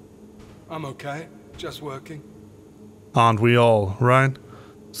 I'm okay. Just working. Aren't we all, right?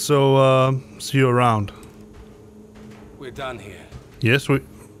 So, see you around. We're done here. Yes, we...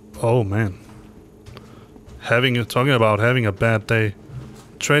 Oh, man. Talking about having a bad day.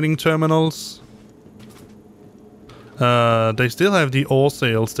 Trading terminals. They still have the ore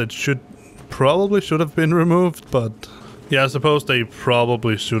sales that probably should have been removed, but... Yeah, I suppose they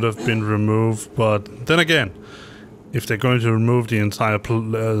probably should have been removed, but then again, if they're going to remove the entire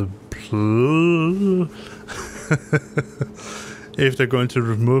if they're going to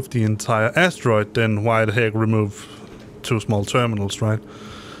remove the entire asteroid, then why the heck remove 2 small terminals, right?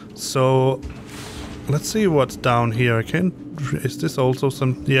 So, let's see what's down here. Is this also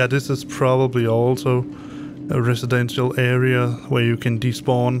some... Yeah, this is probably also a residential area where you can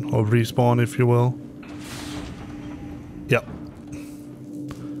despawn or respawn, if you will. Yep.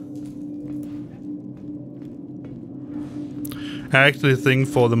 I actually think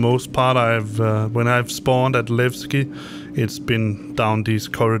for the most part when I've spawned at Levski, it's been down these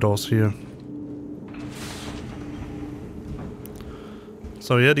corridors here.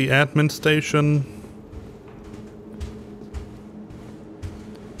 So yeah, the admin station.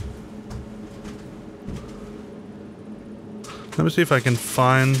 Let me see if I can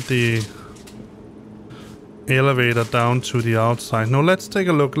find the elevator down to the outside. No, let's take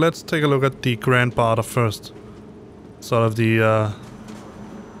a look. Let's take a look at the Grand Barter first. Sort of the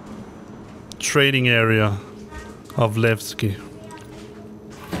trading area of Levski.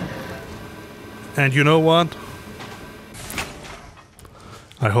 And you know what?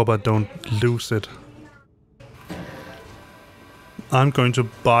 I hope I don't lose it. I'm going to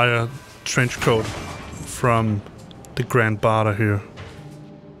buy a trench coat from the Grand Barter here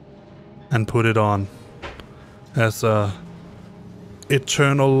and put it on as a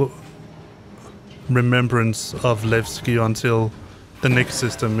eternal remembrance of Levski until the next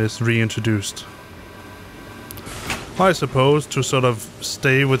system is reintroduced. I suppose to sort of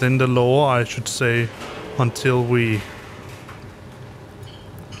stay within the lore, I should say, until we...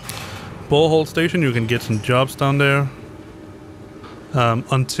 Borehole Station, you can get some jobs down there.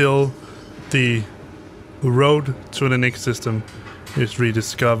 Until the road to the next system is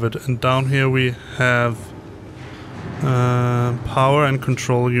rediscovered. And down here we have power and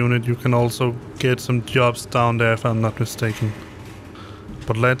control unit. You can also get some jobs down there if I'm not mistaken.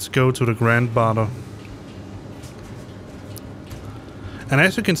 But let's go to the Grand Barter. And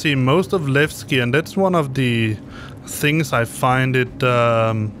as you can see, most of Levski, and that's one of the things I find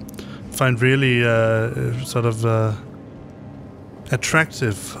really sort of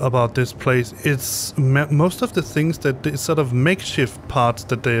attractive about this place. It's most of the things that it's sort of makeshift parts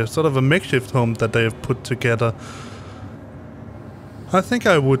that they are sort of a makeshift home that they have put together. I think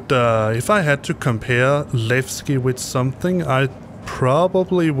I would, if I had to compare Levski with something, I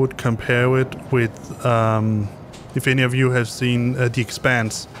probably would compare it with, if any of you have seen The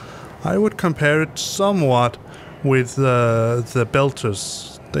Expanse, I would compare it somewhat with the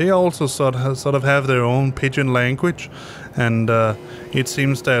Belters. They also sort of have their own pidgin language, and it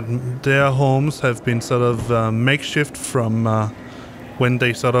seems that their homes have been sort of makeshift from when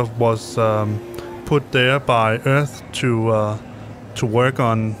they sort of was put there by Earth to work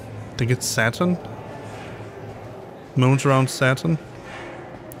on, I think it's Saturn? Moons around Saturn.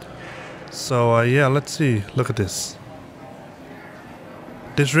 So yeah, let's see. Look at this.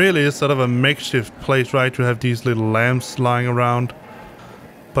 This really is sort of a makeshift place, right? You have these little lamps lying around.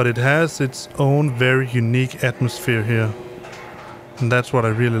 But it has its own very unique atmosphere here. And that's what I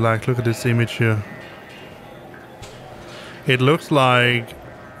really like. Look at this image here. It looks like,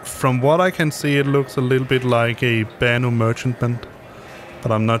 from what I can see, it looks a little bit like a Banu merchantman.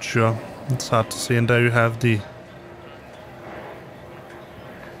 But I'm not sure. It's hard to see. And there you have the...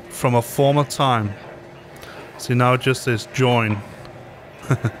 from a former time. See, now it just says join.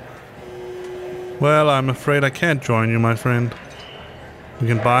 Well, I'm afraid I can't join you, my friend. You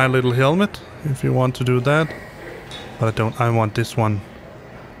can buy a little helmet if you want to do that. But I don't. I want this one.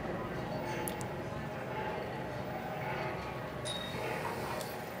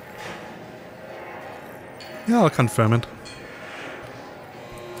 Yeah, I'll confirm it.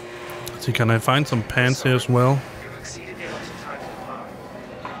 See, can I find some pants here as well? You've exceeded the allotted time for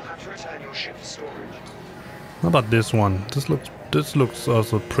the park. You'll have to return your ship to storage. How about this one? This looks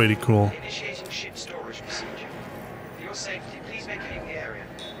also pretty cool. Initiating ship storage procedure. For your safety, please vacate the area.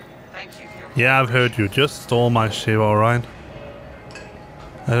 Thank you for your... Yeah, I've heard you. Just stole my ship, alright?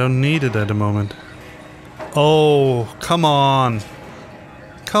 I don't need it at the moment. Oh, come on.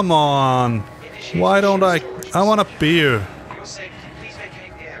 Come on. Why don't I want a beer. For your safety, please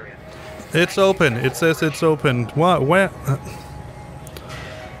vacate the area. It's open. It says it's open. What? Where?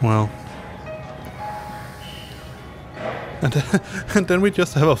 Well. And then we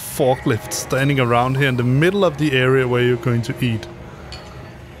just have a forklift standing around here in the middle of the area where you're going to eat.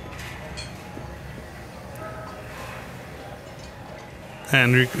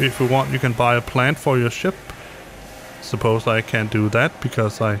 And if you want, you can buy a plant for your ship. Suppose I can't do that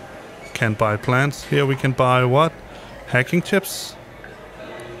because I can't buy plants. Here we can buy what? Hacking chips?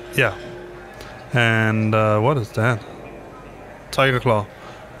 Yeah. And what is that? Tiger claw.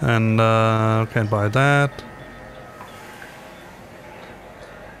 And can't buy that.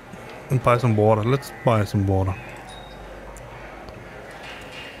 And buy some water. Let's buy some water.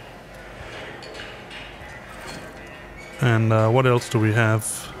 And what else do we have?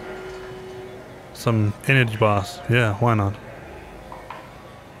 Some energy bars. Yeah, why not?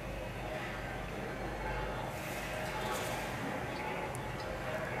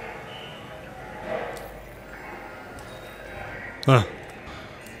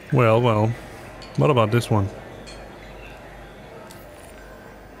 Well. What about this one?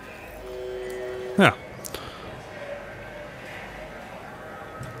 Yeah.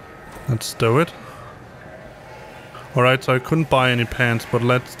 Let's do it. Alright, so I couldn't buy any pants, but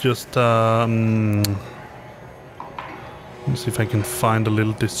let's just let's see if I can find a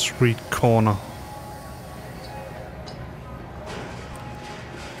little discreet corner.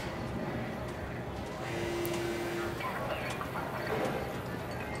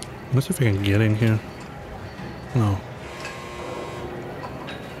 Let's see if I can get in here. No.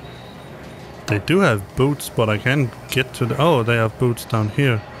 They do have boots, but I can't get to the... Oh, they have boots down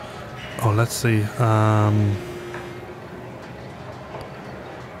here. Oh, let's see.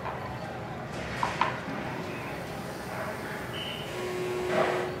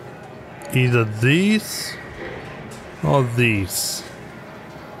 Either these or these.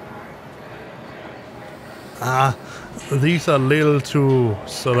 These are a little too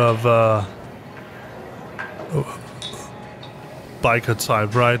sort of biker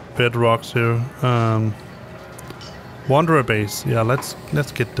type, right? Bedrocks here. Wanderer base. Yeah, let's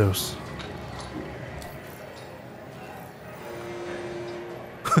get those.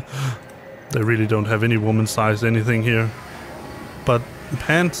 They really don't have any woman size anything here. But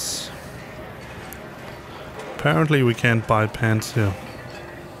pants. Apparently we can't buy pants here.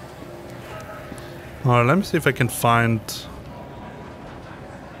 Alright, let me see if I can find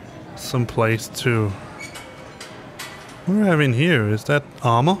some place to... What do I have in here? Is that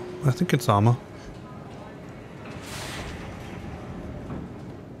armor? I think it's armor.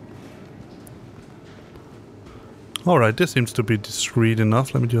 Alright, this seems to be discreet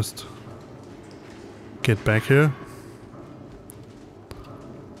enough. Let me just get back here.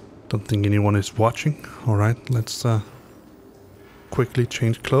 Don't think anyone is watching. Alright, let's quickly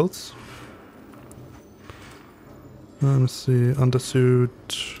change clothes. Let me see,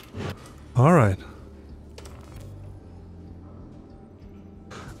 undersuit. Alright.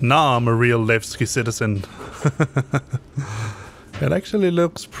 Now I'm a real Levski citizen. It actually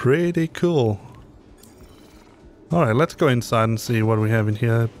looks pretty cool. Alright, let's go inside and see what we have in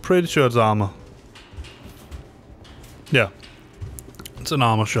here. Pretty sure it's armor. Yeah. It's an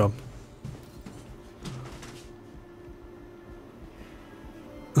armor shop.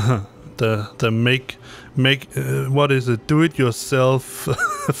 the make what is it? Do it yourself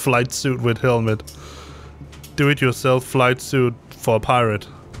flight suit with helmet. Do it yourself flight suit for a pirate.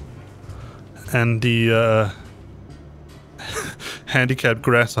 And the handicapped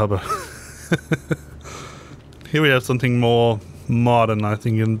grasshopper. Here we have something more modern. I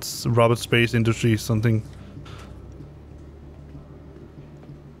think it's Robert Space Industries something.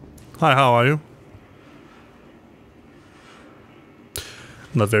 Hi, how are you?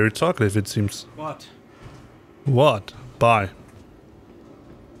 Not very talkative, it seems. What? What? Bye.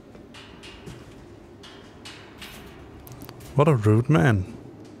 What a rude man.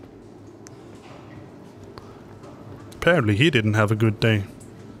 Apparently he didn't have a good day.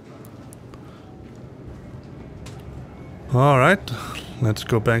 Alright, let's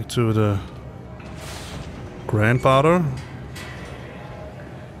go back to the grandfather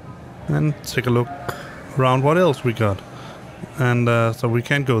and take a look around what else we got. And so we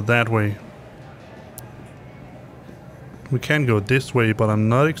can't go that way. We can go this way, but I'm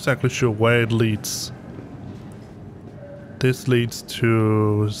not exactly sure where it leads. This leads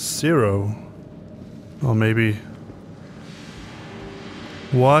to 0. Or maybe...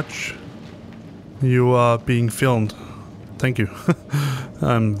 Watch. You are being filmed. Thank you.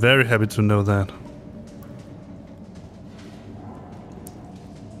 I'm very happy to know that.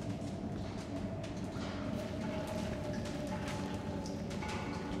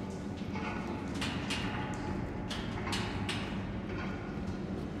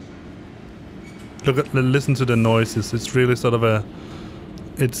 listen to the noises. It's really sort of a...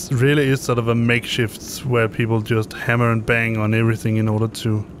 It really is sort of a makeshift where people just hammer and bang on everything in order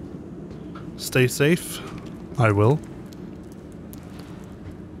to stay safe. I will.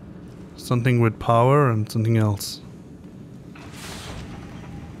 Something with power and something else.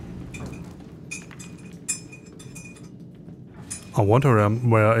 I wonder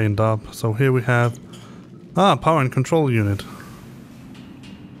where I end up. So here we have... power and control unit.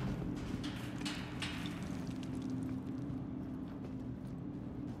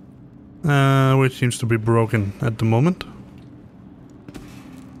 Which seems to be broken at the moment.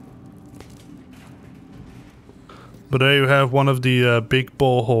 But there you have one of the big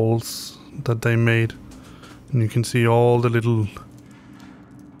boreholes that they made. And you can see all the little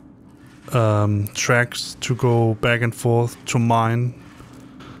tracks to go back and forth to mine.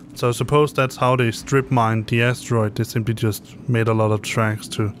 So I suppose that's how they strip mined the asteroid. They simply just made a lot of tracks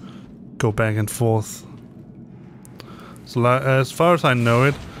to go back and forth. So as far as I know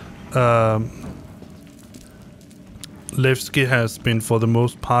it, Levski has been for the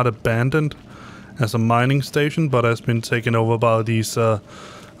most part abandoned as a mining station, but has been taken over by these, I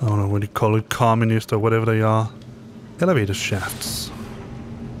don't know what you call it, communists or whatever they are. Elevator shafts.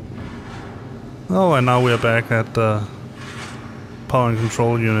 Oh, and now we're back at the power and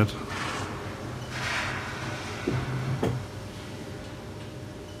control unit.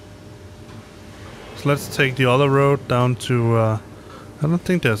 So let's take the other road down to, I don't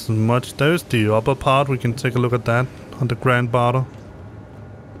think there's much. There's the upper part, we can take a look at that on the Grand Barter.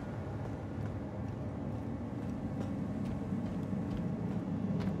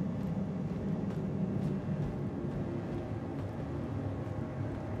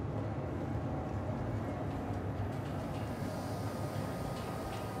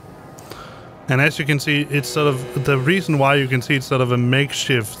 And as you can see, it's sort of, the reason why you can see it's sort of a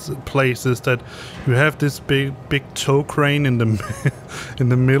makeshift place is that you have this big tow crane in the in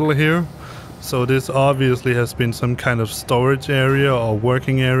the middle here. So this obviously has been some kind of storage area or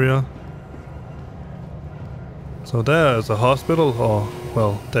working area. So there is a hospital, or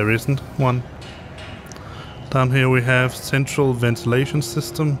well, there isn't one. Down here we have central ventilation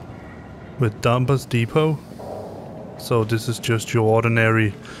system with dumpers depot. So this is just your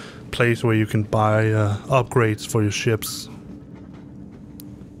ordinary place where you can buy upgrades for your ships.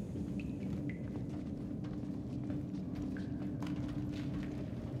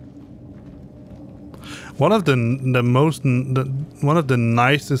 One of the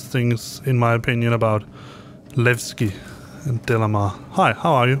nicest things, in my opinion, about Levski and Delamar. Hi,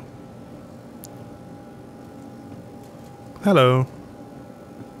 how are you? Hello.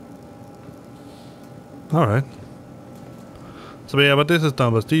 All right. So yeah, but this is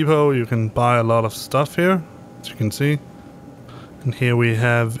Dumpers Depot. You can buy a lot of stuff here, as you can see. And here we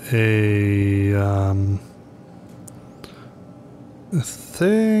have a... I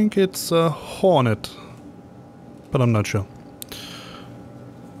think it's a Hornet, but I'm not sure.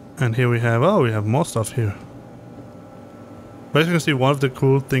 And here we have... oh, we have more stuff here. But as you can see, one of the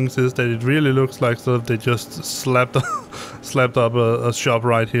cool things is that it really looks like sort of they just slapped up a shop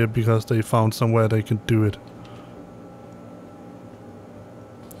right here because they found somewhere they could do it.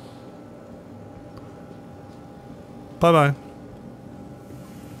 Bye-bye.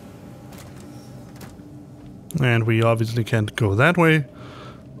 And we obviously can't go that way.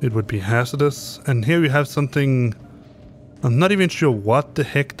 It would be hazardous. And here we have something... I'm not even sure what the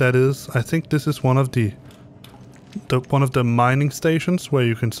heck that is. I think this is one of the mining stations where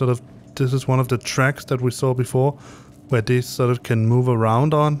you can sort of... This is one of the tracks that we saw before, where these sort of can move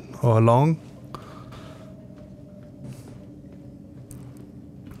around on or along.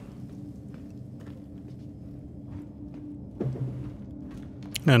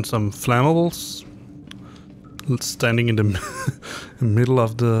 And some flammables standing in the middle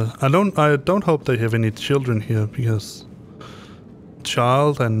of the... I don't hope they have any children here, because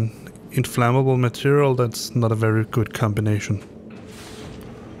child and inflammable material, that's not a very good combination.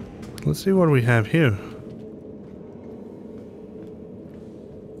 Let's see what we have here.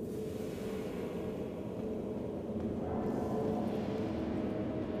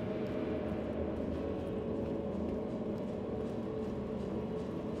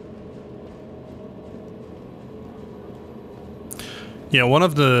 Yeah, one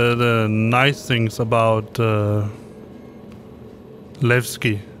of the nice things about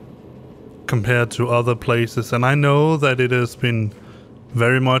Levski compared to other places, and I know that it has been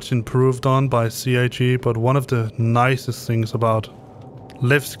very much improved on by CIG, but one of the nicest things about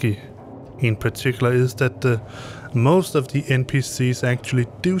Levski in particular is that most of the NPCs actually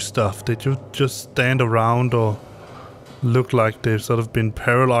do stuff. They just stand around or look like they've sort of been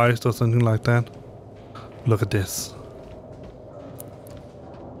paralyzed or something like that. Look at this.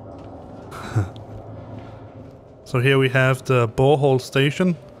 So here we have the borehole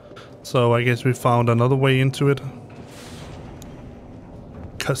station. So I guess we found another way into it.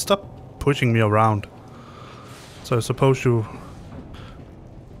 Stop pushing me around. So I suppose you...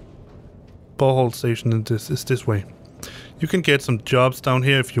 Borehole station is this way. You can get some jobs down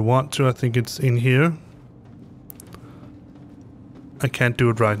here if you want to. I think it's in here. I can't do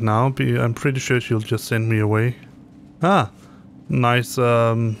it right now. I'm pretty sure she'll just send me away. Ah, nice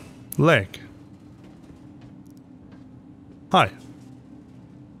leg. Hi.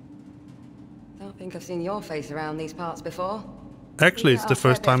 Don't think I've seen your face around these parts before. Actually, it's the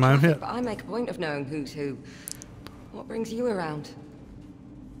first time I'm here. But I make a point of knowing who's who. What brings you around?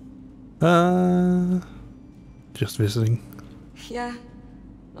 Just visiting. Yeah,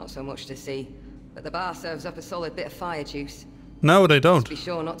 not so much to see, but the bar serves up a solid bit of fire juice. No, they don't. Just be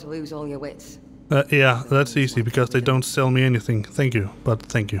sure not to lose all your wits. Yeah, that's easy because they don't sell me anything. Thank you, but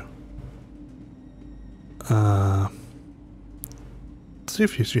thank you. Let's see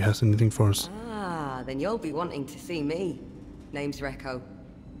if she has anything for us. Ah, then you'll be wanting to see me. Name's Recco.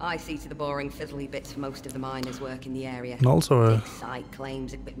 I see to the boring fiddly bits for most of the miners' work in the area. And also a big site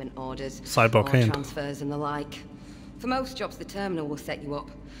claims, equipment orders, cyborg ore hand. transfers and the like. For most jobs, the terminal will set you up.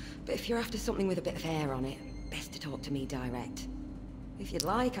 But if you're after something with a bit of air on it, best to talk to me direct. If you'd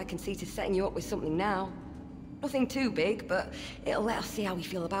like, I can see to setting you up with something now. Nothing too big, but it'll let us see how we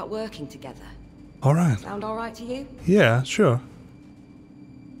feel about working together. Alright. Sound alright to you? Yeah, sure.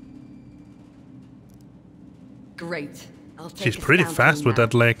 Great. I'll take She's us pretty down fast to with now.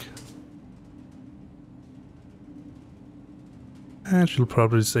 that leg. And she'll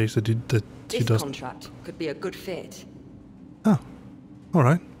probably say that she This does. contract could be a good fit. Oh,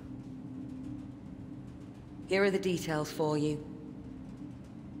 alright. Here are the details for you.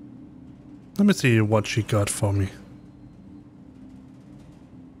 Let me see what she got for me.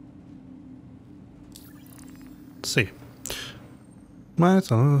 Let's see.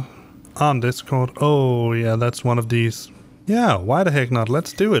 Might on Discord. Oh yeah, that's one of these. Yeah, why the heck not?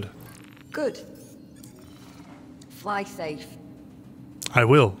 Let's do it. Good. Fly safe. I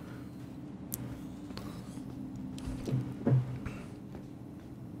will.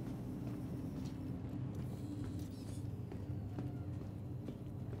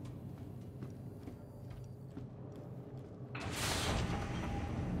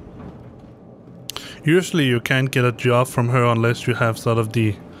 Usually you can't get a job from her unless you have sort of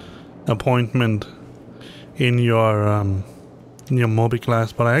the appointment in your Moby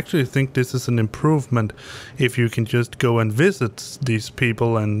class, but I actually think this is an improvement if you can just go and visit these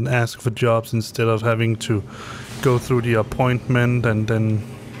people and ask for jobs instead of having to go through the appointment and then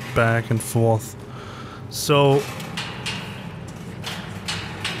back and forth. So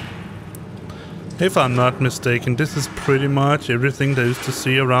if I'm not mistaken, this is pretty much everything there is to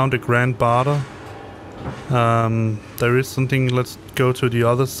see around the Grand Barter. There is something, let's go to the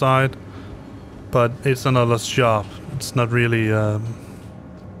other side, but it's another shop. It's not really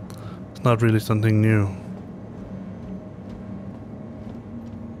something new.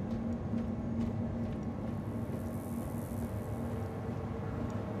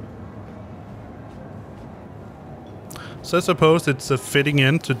 So I suppose it's a fitting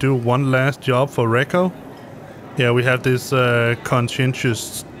end to do one last job for Recco. Yeah, we have this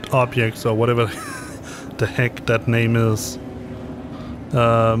conscientious objects or whatever the heck that name is.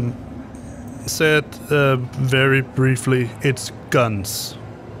 Said very briefly, it's guns.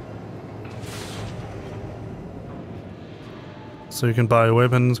 So you can buy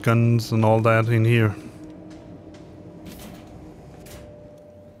weapons, guns, and all that in here.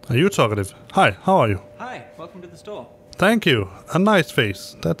 Are you talkative? Hi, how are you? Hi, welcome to the store. Thank you. A nice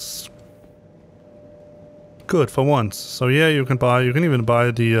face. That's good for once. So yeah, you can even buy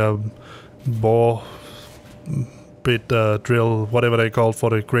the bore bit drill, whatever they call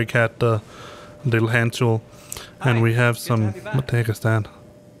for the Grey Cat little hand tool. And Hi, we have good to some, have you back. what the heck is that?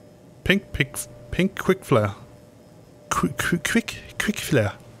 Pink quick flare. Quick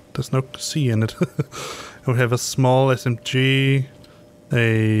flare. There's no C in it. We have a small SMG,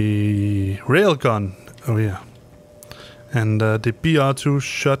 a railgun. Oh yeah. And the BR2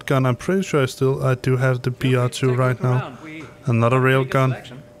 shotgun. I'm pretty sure I do have the BR2 right now. Another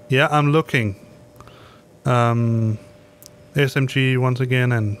railgun. Yeah, I'm looking. SMG once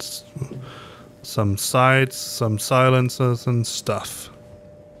again, and some sights, some silencers and stuff.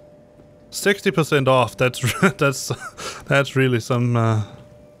 60% off. That's really some.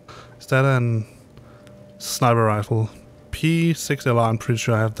 Is that a sniper rifle? P6LR. I'm pretty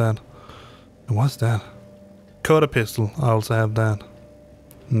sure I have that. And what's that? Quarter pistol. I also have that.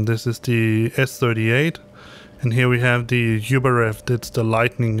 And this is the S38. And here we have the Uberev, that's the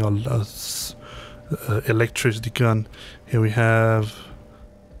lightning or electricity gun. Here we have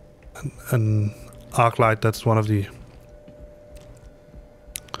an arc light, that's one of the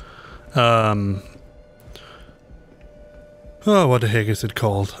what the heck is it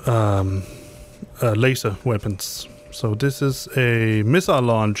called? Laser weapons. So this is a missile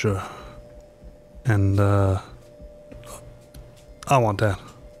launcher, and I want that.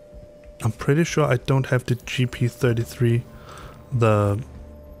 I'm pretty sure I don't have the GP-33, the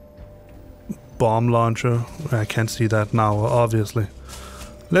bomb launcher. I can't see that now, obviously.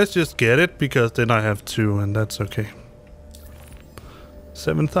 Let's just get it, because then I have 2, and that's okay.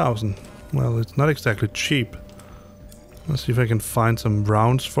 7,000. Well, it's not exactly cheap. Let's see if I can find some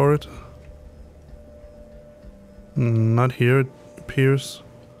rounds for it. Not here, it appears.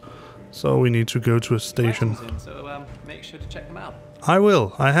 So we need to go to a station. So make sure to check them out. I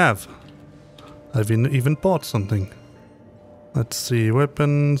will. I have. I've even bought something. Let's see.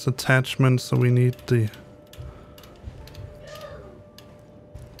 Weapons, attachments. So we need the...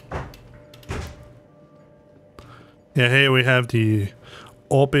 Yeah, here we have the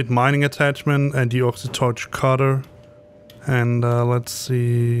orbit mining attachment and the oxytorch cutter. And let's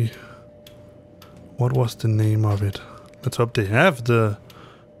see... What was the name of it? Let's hope they have the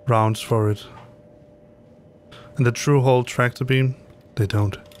rounds for it. And the true hole tractor beam? They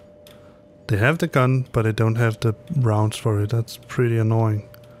don't. They have the gun, but they don't have the rounds for it. That's pretty annoying.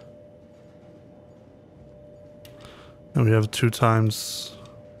 And we have 2 times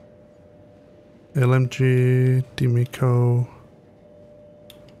LMG, Demico,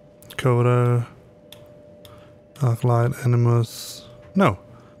 Coda, Arclight, Animus. No.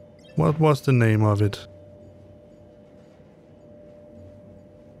 What was the name of it?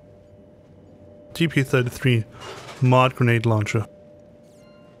 GP-33 mod grenade launcher.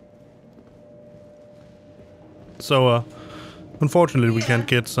 So, unfortunately, we can't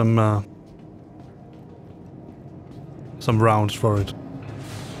get some rounds for it.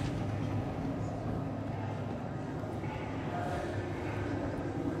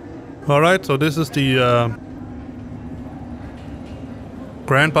 All right, so this is the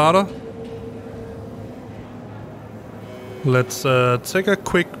Grand Barter. Let's take a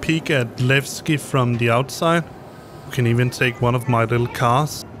quick peek at Levski from the outside. We can even take one of my little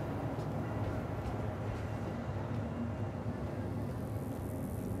cars.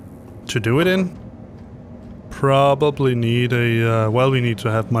 To do it in, probably need a well, we need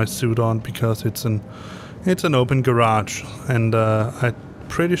to have my suit on because it's an open garage, and I'm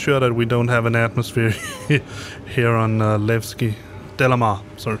pretty sure that we don't have an atmosphere here on Levski. Delamar,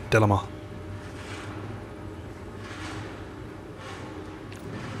 sorry, Delamar.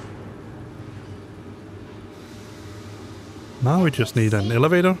 Now we just need an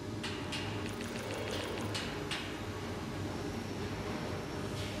elevator.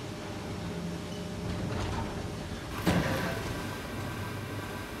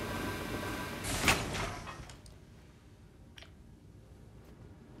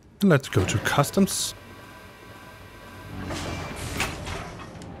 And let's go to customs.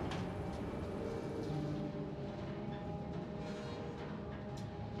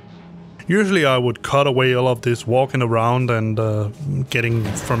 Usually I would cut away all of this walking around and getting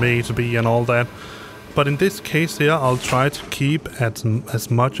from A to B and all that. But in this case here, I'll try to keep as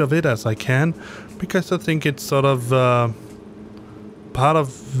much of it as I can, because I think it's sort of part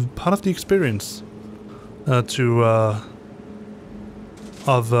of the experience of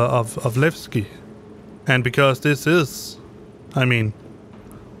Levski. And because this is, I mean,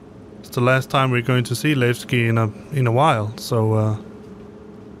 it's the last time we're going to see Levski in a while, so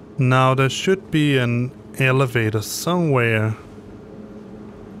now there should be an elevator somewhere,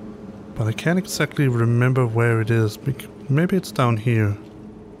 but I can't exactly remember where it is. Maybe it's down here.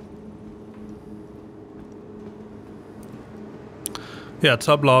 Yeah,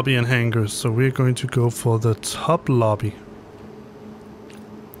 top lobby and hangars, so we're going to go for the top lobby.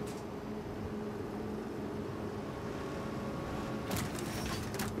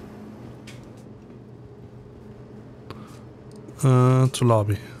 To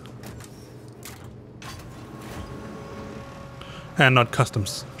lobby. And not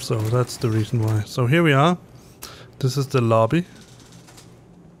customs, so that's the reason why. So here we are. This is the lobby.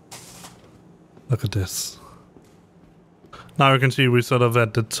 Look at this. Now you can see we're sort of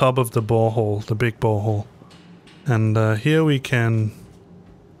at the top of the borehole, the big borehole. And here we can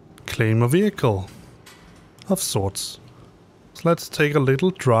claim a vehicle of sorts. So let's take a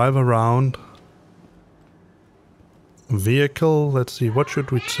little drive around. Vehicle, let's see, what should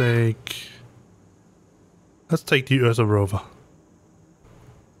we take? Let's take the Ursa Rover.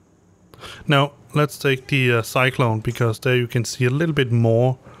 No, let's take the Cyclone, because there you can see a little bit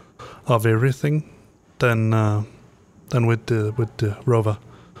more of everything than with the rover.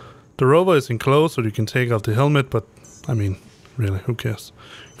 The rover is enclosed, so you can take off the helmet, but I mean, really, who cares?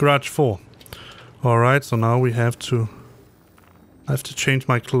 Garage 4. Alright, so now I have to change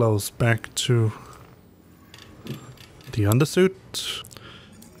my clothes back to the undersuit.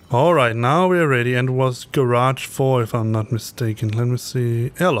 Alright, now we're ready, and it was Garage 4 if I'm not mistaken. Let me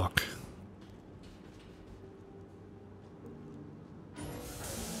see. Airlock.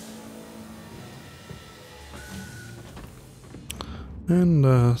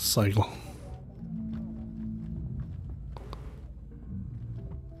 And cycle.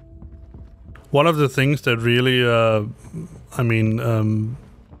 One of the things that really,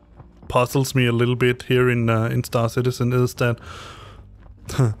 puzzles me a little bit here in Star Citizen is that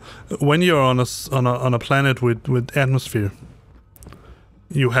when you're on a planet with atmosphere,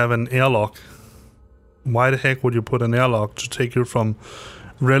 you have an airlock. Why the heck would you put an airlock to take you from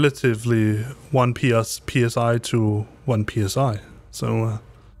relatively 1 psi to 1 psi? So,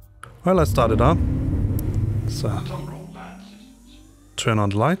 well, let's start it up. So, turn on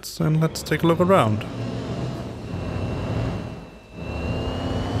the lights and let's take a look around.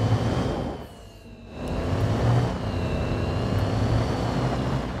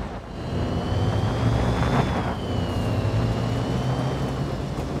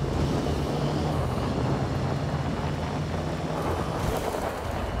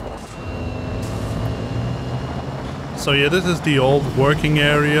 So yeah, this is the old working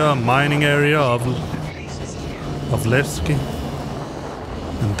area, mining area of Levski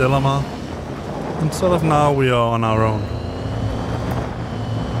and Delamar, and sort of now we are on our own.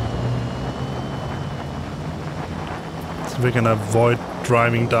 So we can avoid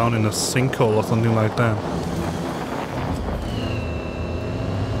driving down in a sinkhole or something like that.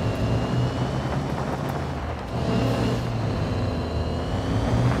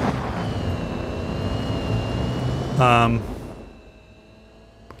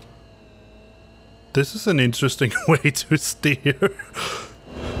 This is an interesting way to steer.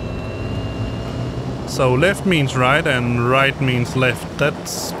 So left means right and right means left.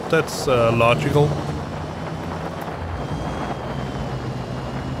 That's logical.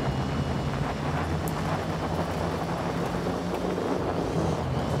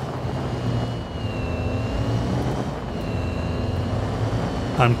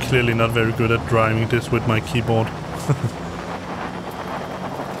 I'm clearly not very good at driving this with my keyboard.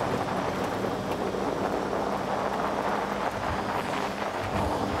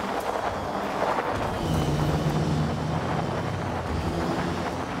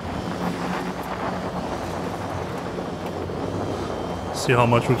 See how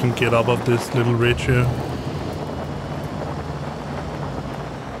much we can get up of this little ridge here.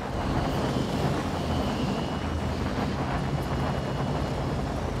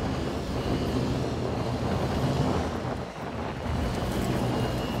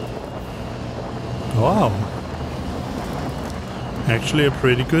 Wow. Actually a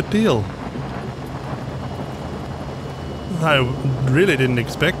pretty good deal. I really didn't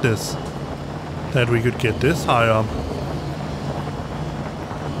expect this. That we could get this high up.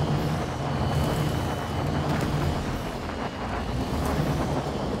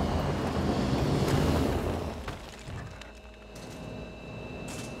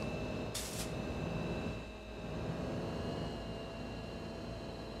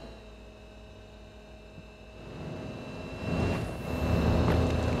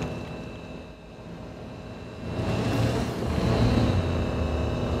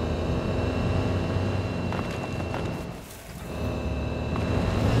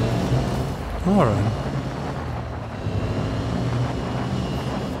 All right.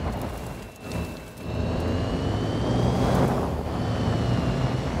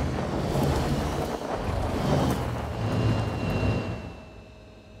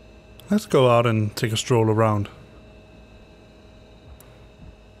 Let's go out and take a stroll around.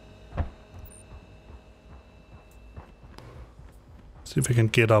 See if we can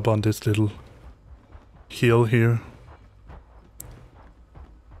get up on this little hill here.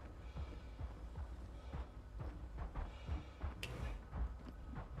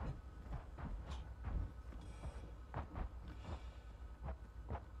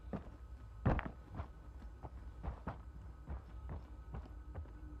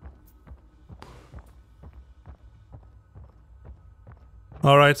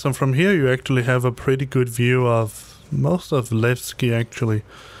 Alright, so from here you actually have a pretty good view of most of Levski actually.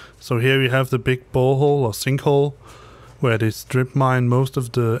 So here you have the big borehole or sinkhole where they strip mine most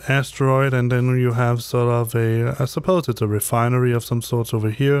of the asteroid, and then you have sort of a, I suppose it's a refinery of some sorts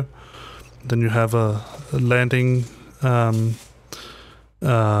over here. Then you have a landing,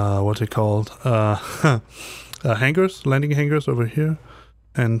 what's it called? Hangars, landing hangars over here.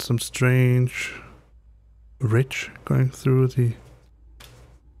 And some strange ridge going through the...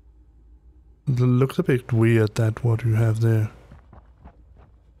 It looks a bit weird, that what you have there.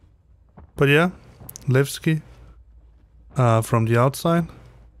 But yeah, Levski from the outside.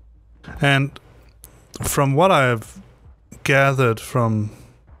 And from what I've gathered from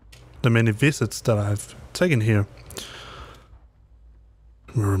the many visits that I've taken here,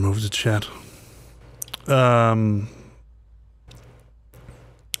 we'll remove the chat.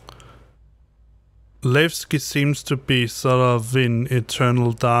 Levski seems to be sort of in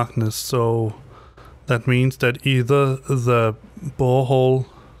eternal darkness, so that means that either the borehole,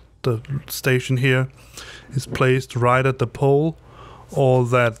 the station here, is placed right at the pole, or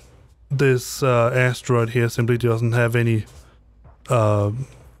that this asteroid here simply doesn't have any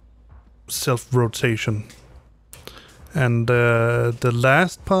self-rotation. And the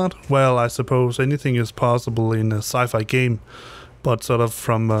last part, well, I suppose anything is possible in a sci-fi game, but sort of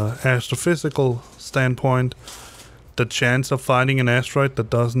from an astrophysical standpoint, the chance of finding an asteroid that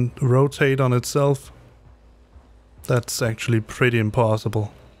doesn't rotate on itself, that's actually pretty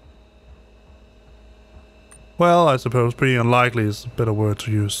impossible. Well, I suppose pretty unlikely is a better word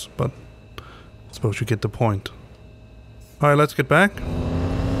to use, but I suppose you get the point. Alright, let's get back.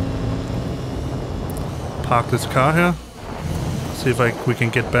 Park this car here. See if we can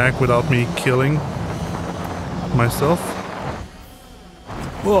get back without me killing myself.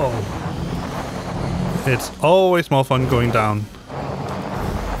 Whoa. It's always more fun going down.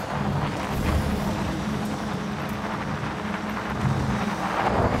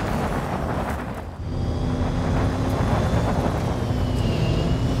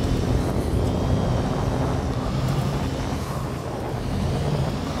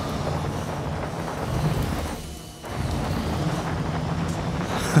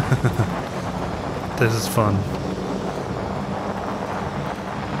 This is fun.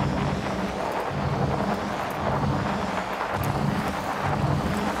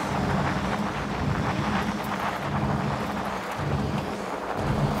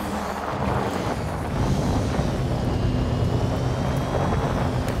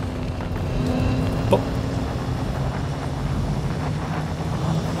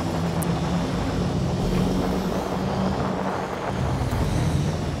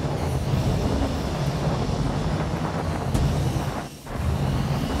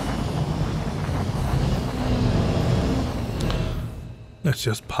 Let's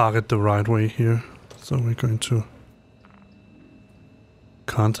just park it the right way here. So we're going to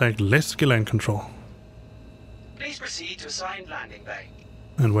contact Levski Land Control. Please proceed to assigned landing bay.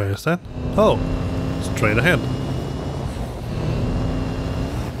 And where is that? Oh, straight ahead.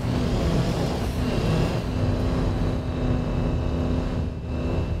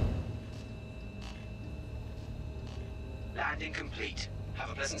 Landing complete.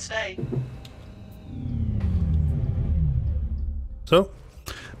 Have a pleasant stay. So,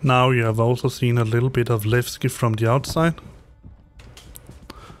 now you have also seen a little bit of Levski from the outside.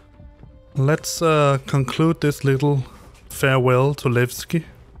 Let's conclude this little farewell to Levski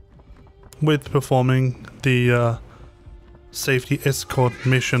with performing the safety escort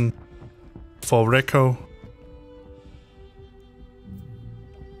mission for Reco.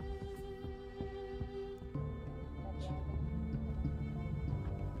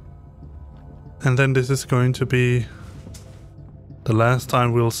 And then this is going to be the last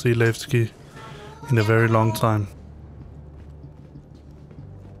time we'll see Levski in a very long time.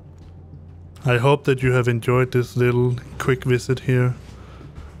 I hope that you have enjoyed this little quick visit here.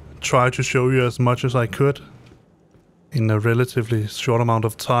 Try to show you as much as I could in a relatively short amount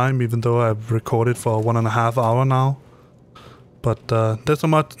of time, even though I've recorded for 1.5 hours now. But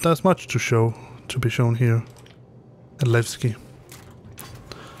there's much to be shown here at Levski.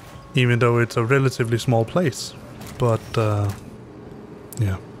 Even though it's a relatively small place. But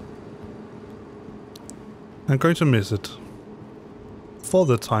yeah. I'm going to miss it. For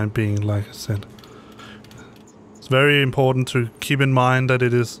the time being, like I said. It's very important to keep in mind that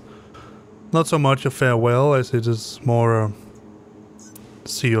it is not so much a farewell as it is more a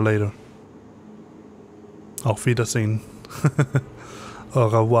see you later. Auf Wiedersehen. Au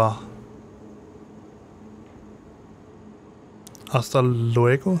revoir. Hasta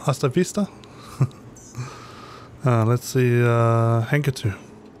luego? Hasta vista? Let's see, handkerchief.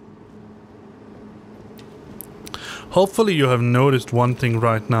 Hopefully you have noticed one thing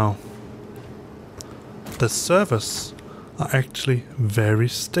right now. The servers are actually very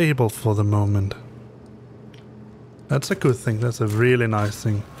stable for the moment. That's a good thing, that's a really nice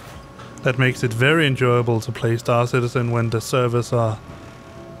thing. that makes it very enjoyable to play Star Citizen when the servers are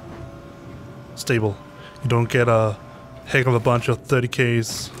stable. You don't get a heck of a bunch of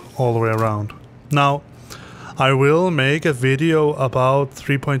 30Ks all the way around. Now, I will make a video about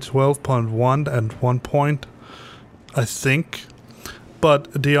 3.12.1 at one point, I think.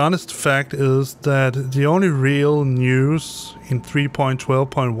 But the honest fact is that the only real news in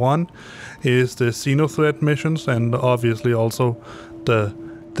 3.12.1 is the Xenothreat missions and obviously also the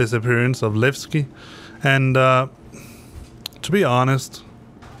disappearance of Levski. And to be honest,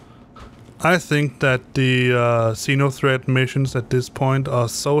 I think that the Xenothreat missions at this point are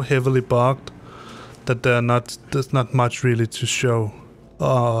so heavily bugged that there's not much really to show.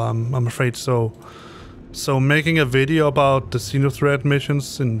 I'm afraid so. So making a video about the Xenothreat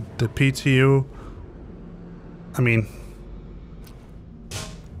missions in the PTU, I mean,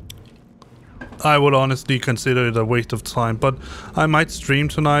 I would honestly consider it a waste of time, but I might stream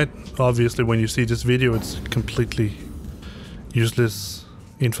tonight. Obviously when you see this video it's completely useless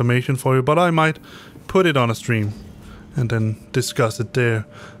information for you, but I might put it on a stream and then discuss it there.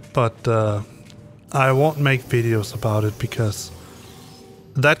 But I won't make videos about it because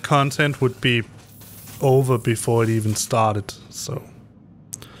that content would be over before it even started. So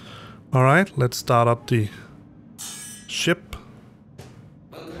alright, let's start up the ship.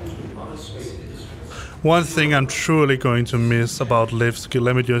 One thing I'm truly going to miss about Levski,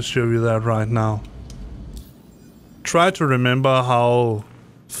 let me just show you that right now. Try to remember how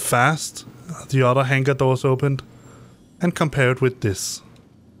fast the other hangar doors opened and compare it with this.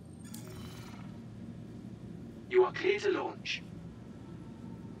 You are clear to launch.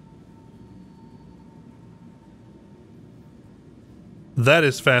 That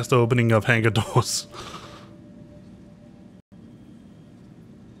is fast opening of hangar doors.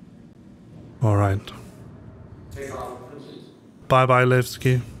 Alright. Takeoff complete. Bye bye,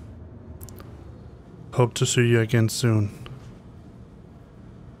 Levski. Hope to see you again soon.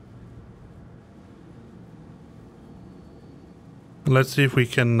 Let's see if we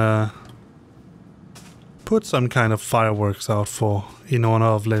can put some kind of fireworks out in honor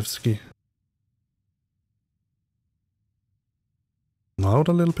of Levski. Out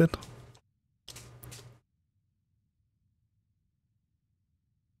a little bit.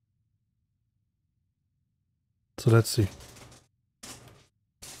 So let's see.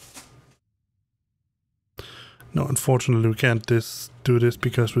 No, unfortunately we can't do this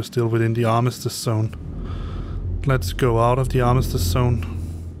because we're still within the armistice zone. Let's go out of the armistice zone.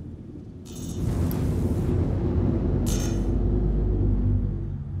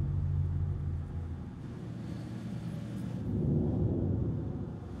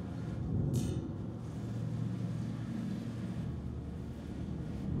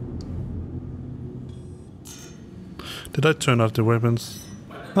 Did I turn off the weapons?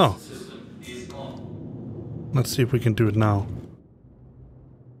 Oh. Let's see if we can do it now.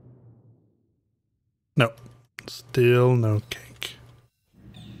 No. Still no cake.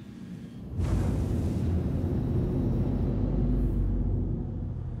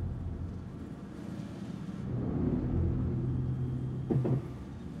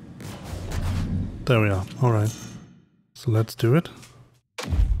 There we are. Alright. So let's do it.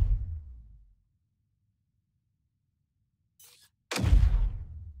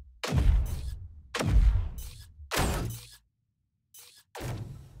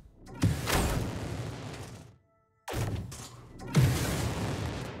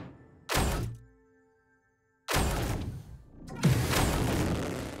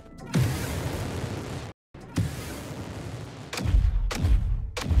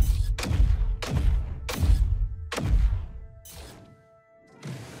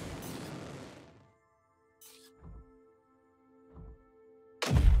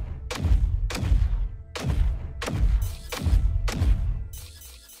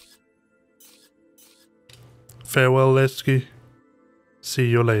 Farewell, Levski. See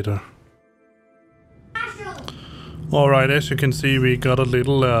you later. Alright, as you can see, we got a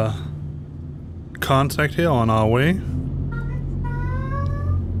little contact here on our way.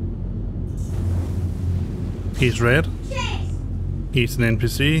 He's red. He's an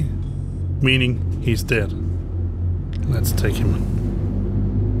NPC, meaning he's dead. Let's take him.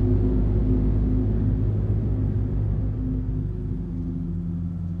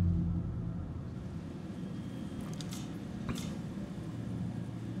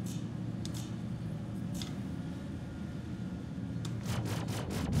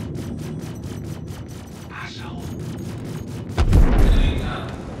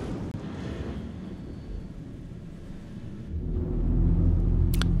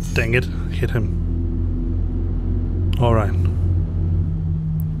 Dang it, hit him. Alright.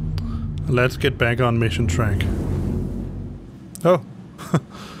 let's get back on mission track. Oh,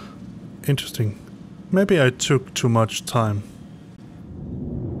 interesting. Maybe I took too much time.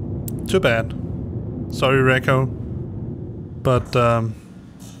 Too bad. Sorry, Rekko. But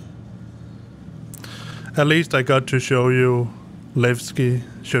at least I got to show you Levski,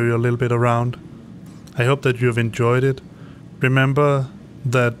 show you a little bit around. I hope that you've enjoyed it. Remember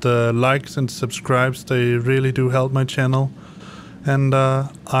that likes and subscribes, they really do help my channel. And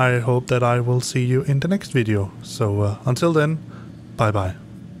I hope that I will see you in the next video. So until then, bye bye.